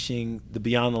 finishing the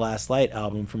Beyond the Last Light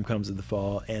album from Comes of the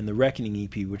Fall and the Reckoning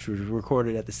EP, which was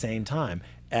recorded at the same time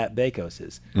at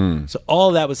Bakos's. So all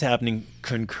of that was happening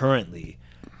concurrently,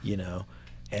 you know,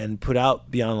 and put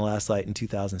out Beyond the Last Light in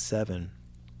 2007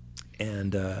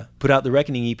 and put out the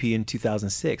Reckoning EP in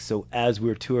 2006. So as we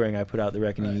were touring, I put out the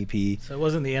Reckoning EP. So it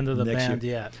wasn't the end of the band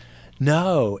yet.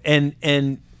 No. And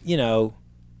you know,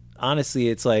 honestly,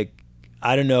 it's like,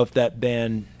 I don't know if that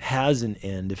band has an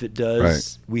end. If it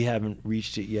does, we haven't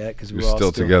reached it yet because we're all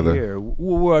still together. Here.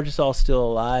 We're just all still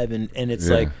alive, and it's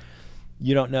like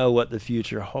you don't know what the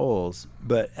future holds.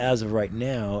 But as of right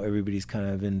now, everybody's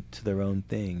kind of into their own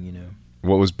thing, you know.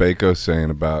 What was Bako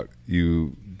saying about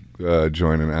you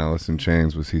joining Alice in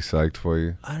Chains? Was he psyched for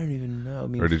you? I don't even know. I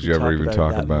mean, or did you ever even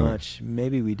talk about it?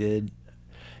 Maybe we did.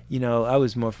 You know, I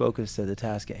was more focused at the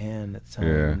task at hand at the time.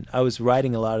 Yeah. And I was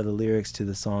writing a lot of the lyrics to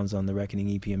the songs on the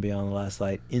Reckoning EP and Beyond the Last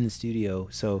Light in the studio.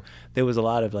 So there was a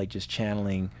lot of like just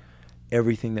channeling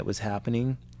everything that was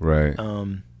happening. Right.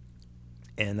 And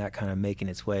that kind of making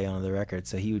its way onto the record.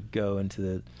 So he would go into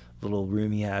the little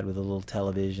room he had with a little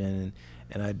television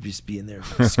and I'd just be in there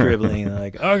scribbling and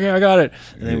like, okay, I got it.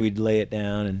 And then we'd lay it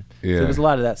down. And so there was a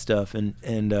lot of that stuff and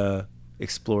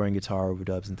exploring guitar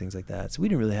overdubs and things like that. So we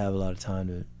didn't really have a lot of time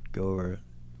to go over,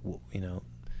 you know,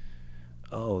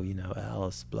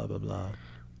 Alice, blah, blah, blah.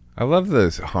 I love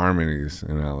those harmonies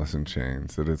in Alice in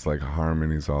Chains, that it's like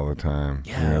harmonies all the time.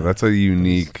 Yeah. You know, that's a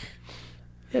unique...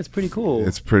 Yeah, it's pretty cool.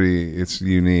 It's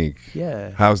unique.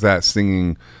 Yeah. How's that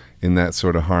singing in that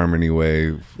sort of harmony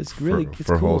way it's for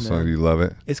cool, whole song? man. Do you love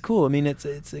it? It's cool. I mean, it's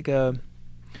like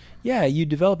you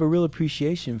develop a real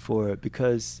appreciation for it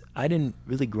because I didn't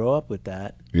really grow up with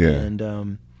that. Yeah. And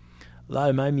a lot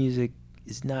of my music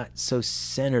is not so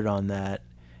centered on that,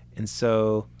 and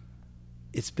so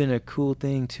it's been a cool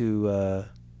thing to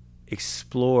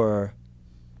explore.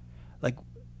 Like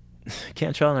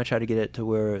Cantrell and I try to get it to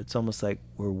where it's almost like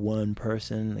we're one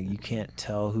person. Like you can't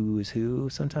tell who is who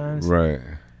sometimes. Right.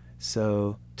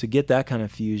 So to get that kind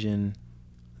of fusion,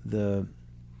 the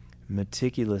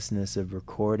meticulousness of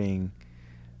recording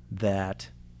that's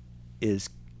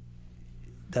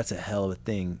a hell of a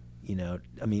thing, you know.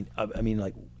 I mean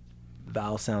like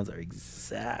vowel sounds are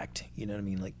exact, you know what I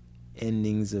mean? Like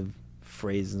endings of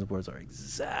phrases and words are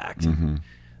exact. Mm-hmm.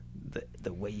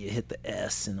 The way you hit the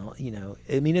S and all, you know.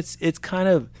 I mean, it's kind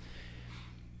of,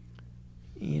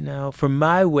 you know, from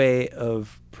my way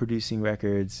of producing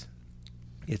records,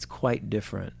 it's quite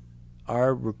different.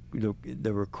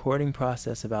 The recording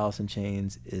process of Alice in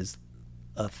Chains is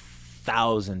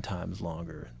 1,000 times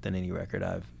longer than any record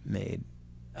I've made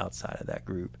outside of that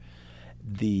group.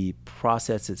 The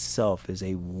process itself is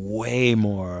a way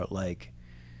more like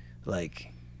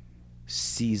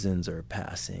seasons are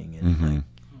passing and like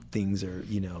things are,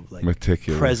 you know, like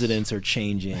meticulous. Presidents are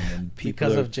changing and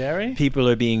because of Jerry, people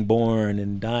are being born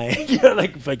and dying. You know,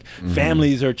 like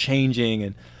families are changing,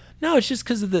 and no, it's just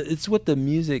because of it's what the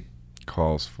music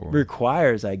calls for,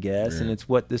 requires, I guess, yeah. And it's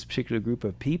what this particular group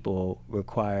of people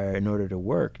require in order to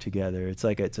work together. It's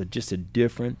like just a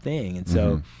different thing, and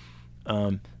so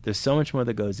there's so much more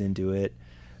that goes into it.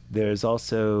 There's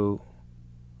also,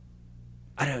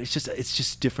 I don't know, it's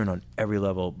just different on every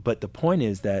level. But the point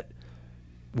is that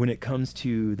when it comes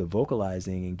to the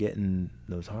vocalizing and getting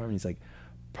those harmonies, like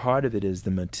part of it is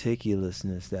the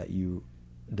meticulousness that you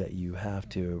have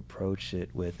to approach it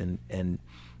with, and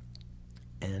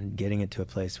getting it to a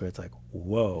place where it's like,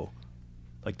 whoa,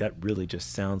 like that really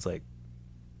just sounds like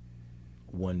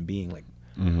one being. Like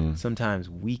sometimes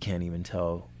we can't even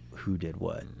tell who did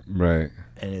what. Right.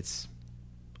 And it's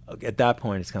at that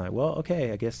point it's kind of like, well,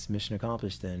 okay, I guess mission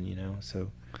accomplished then, you know.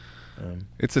 So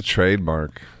it's a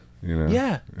trademark, you know.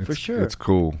 Yeah, for sure. It's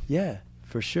cool. Yeah,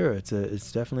 for sure. It's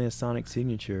definitely a sonic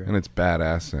signature. And it's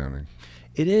badass sounding.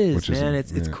 It is, man.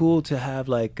 It's cool to have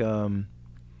like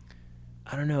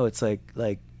I don't know, it's like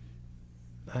I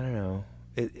don't know.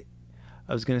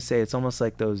 I was gonna say it's almost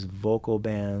like those vocal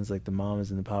bands, like the Mamas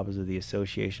and the Papas or the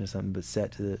Association or something, but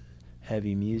set to the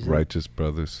heavy music. Righteous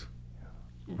Brothers.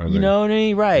 You know what I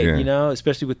mean? Right. Yeah. You know,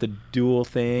 especially with the dual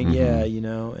thing. Yeah. You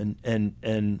know,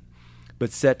 and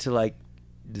but set to like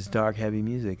this dark, heavy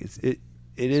music. It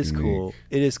is cool.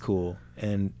 It is cool,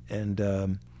 and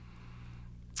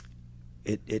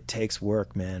it takes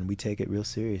work, man. We take it real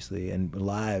seriously, and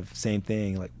live, same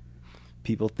thing. Like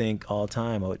people think all the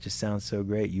time, oh, it just sounds so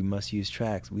great, you must use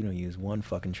tracks. We don't use one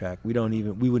fucking track. We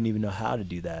wouldn't even know how to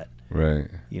do that. Right.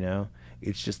 You know,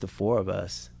 it's just the four of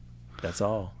us. That's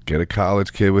all. Get a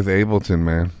college kid with Ableton,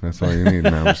 man. That's all you need.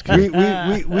 Man, I'm just kidding.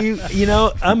 we you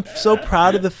know, I'm so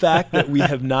proud of the fact that we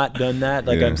have not done that.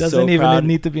 Like, Yeah. I'm Doesn't so even proud.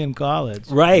 need to be in college.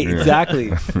 Right, Yeah. exactly.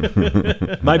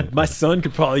 my son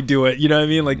could probably do it. You know what I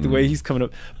mean? Like the way he's coming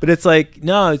up. But it's like,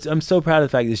 no, I'm so proud of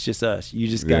the fact that it's just us. You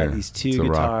just got Yeah, these it's two a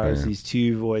rock guitars, band. these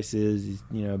two voices, these,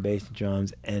 you know, bass and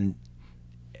drums, and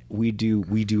we do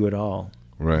it all.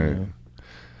 Right. You know?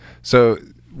 So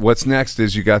what's next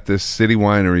is you got this City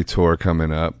Winery tour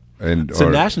coming up. And It's a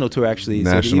national tour, actually.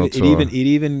 National so tour. It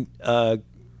even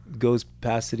goes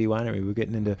past City Winery. We're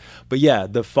getting into, but yeah,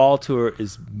 the fall tour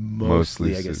is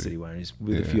mostly I guess, City. City Wineries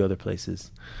with a Yeah. few other places.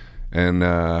 And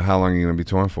how long are you going to be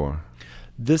touring for?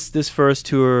 This first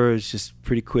tour is just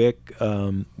pretty quick.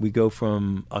 We go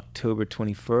from October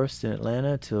 21st in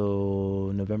Atlanta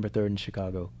till November 3rd in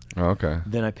Chicago. Oh, okay.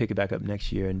 Then I pick it back up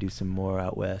next year and do some more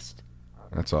out west.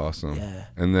 That's awesome. Yeah.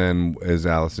 And then is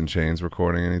Alice in Chains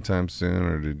recording anytime soon,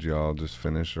 or did y'all just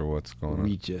finish, or what's going on?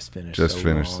 We just finished. Just a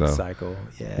finished, long so cycle.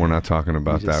 Yeah. We're not talking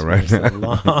about We that just right finished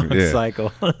now. A long Yeah.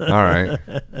 cycle. All right.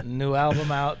 New album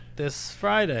out this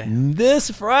Friday. This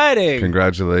Friday.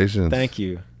 Congratulations. Thank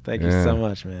you. Thank you Yeah. so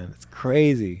much, man. It's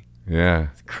crazy. Yeah,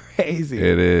 It's crazy.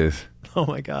 it is. Oh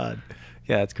my God.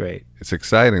 Yeah, it's great. It's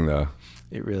exciting though.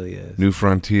 It really is. New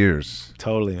frontiers.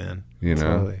 Totally, man. You know.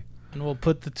 Totally. And we'll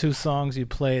put the 2 songs you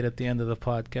played at the end of the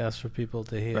podcast for people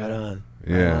to hear. Right on.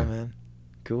 Yeah. Right on, man.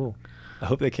 Cool. I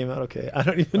hope they came out okay. I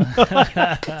don't even know.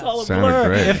 It's all a Sounded blur.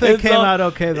 great. If they It's came all- out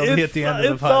okay, they'll be at the end of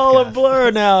the It's podcast. all a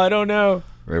blur now. I don't know.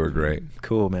 They were great.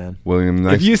 Cool, man. William,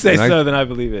 nice. If you say nice- so, then I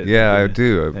believe it. Yeah, I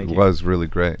do. It Thank you. was really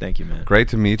great. Thank you, man. Great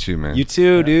to meet you, man. You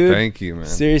too, dude. Thank you, man.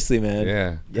 Seriously, man. Yeah.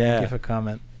 Thank Yeah. you for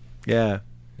coming. Yeah.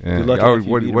 Yeah. Good luck at Oh, FUV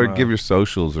what, tomorrow. give your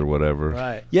socials or whatever.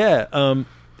 Right. Yeah.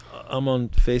 I'm on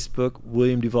Facebook,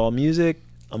 William Duvall Music.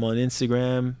 I'm on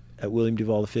Instagram at William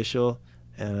Duvall Official,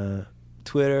 and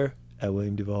Twitter at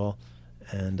William Duvall,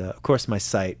 and of course my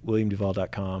site,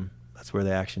 WilliamDuvall.com. That's where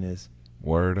the action is.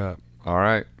 Word up. All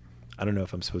right. I don't know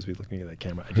if I'm supposed to be looking at that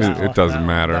camera. I It, just, it doesn't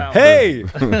matter. Wow. hey,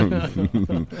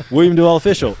 William Duvall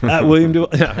Official at William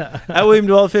Duvall, at William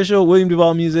Duvall Official, William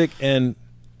Duvall Music, and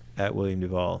at William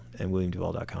Duvall and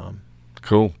WilliamDuvall.com.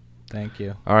 Cool. Thank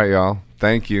you. All right, y'all.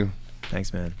 Thank you.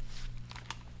 Thanks, man.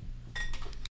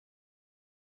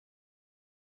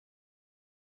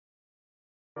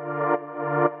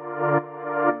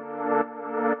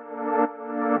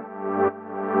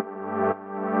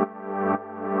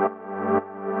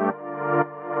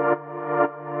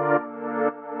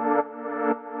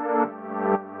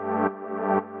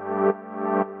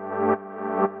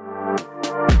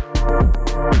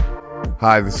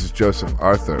 Hi, this is Joseph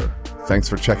Arthur. Thanks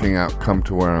for checking out Come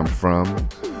to Where I'm From.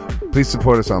 Please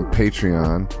support us on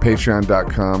Patreon,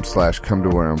 patreon.com/come to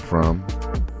where I'm from.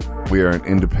 We are an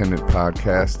independent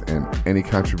podcast, and any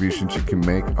contributions you can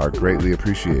make are greatly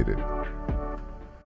appreciated.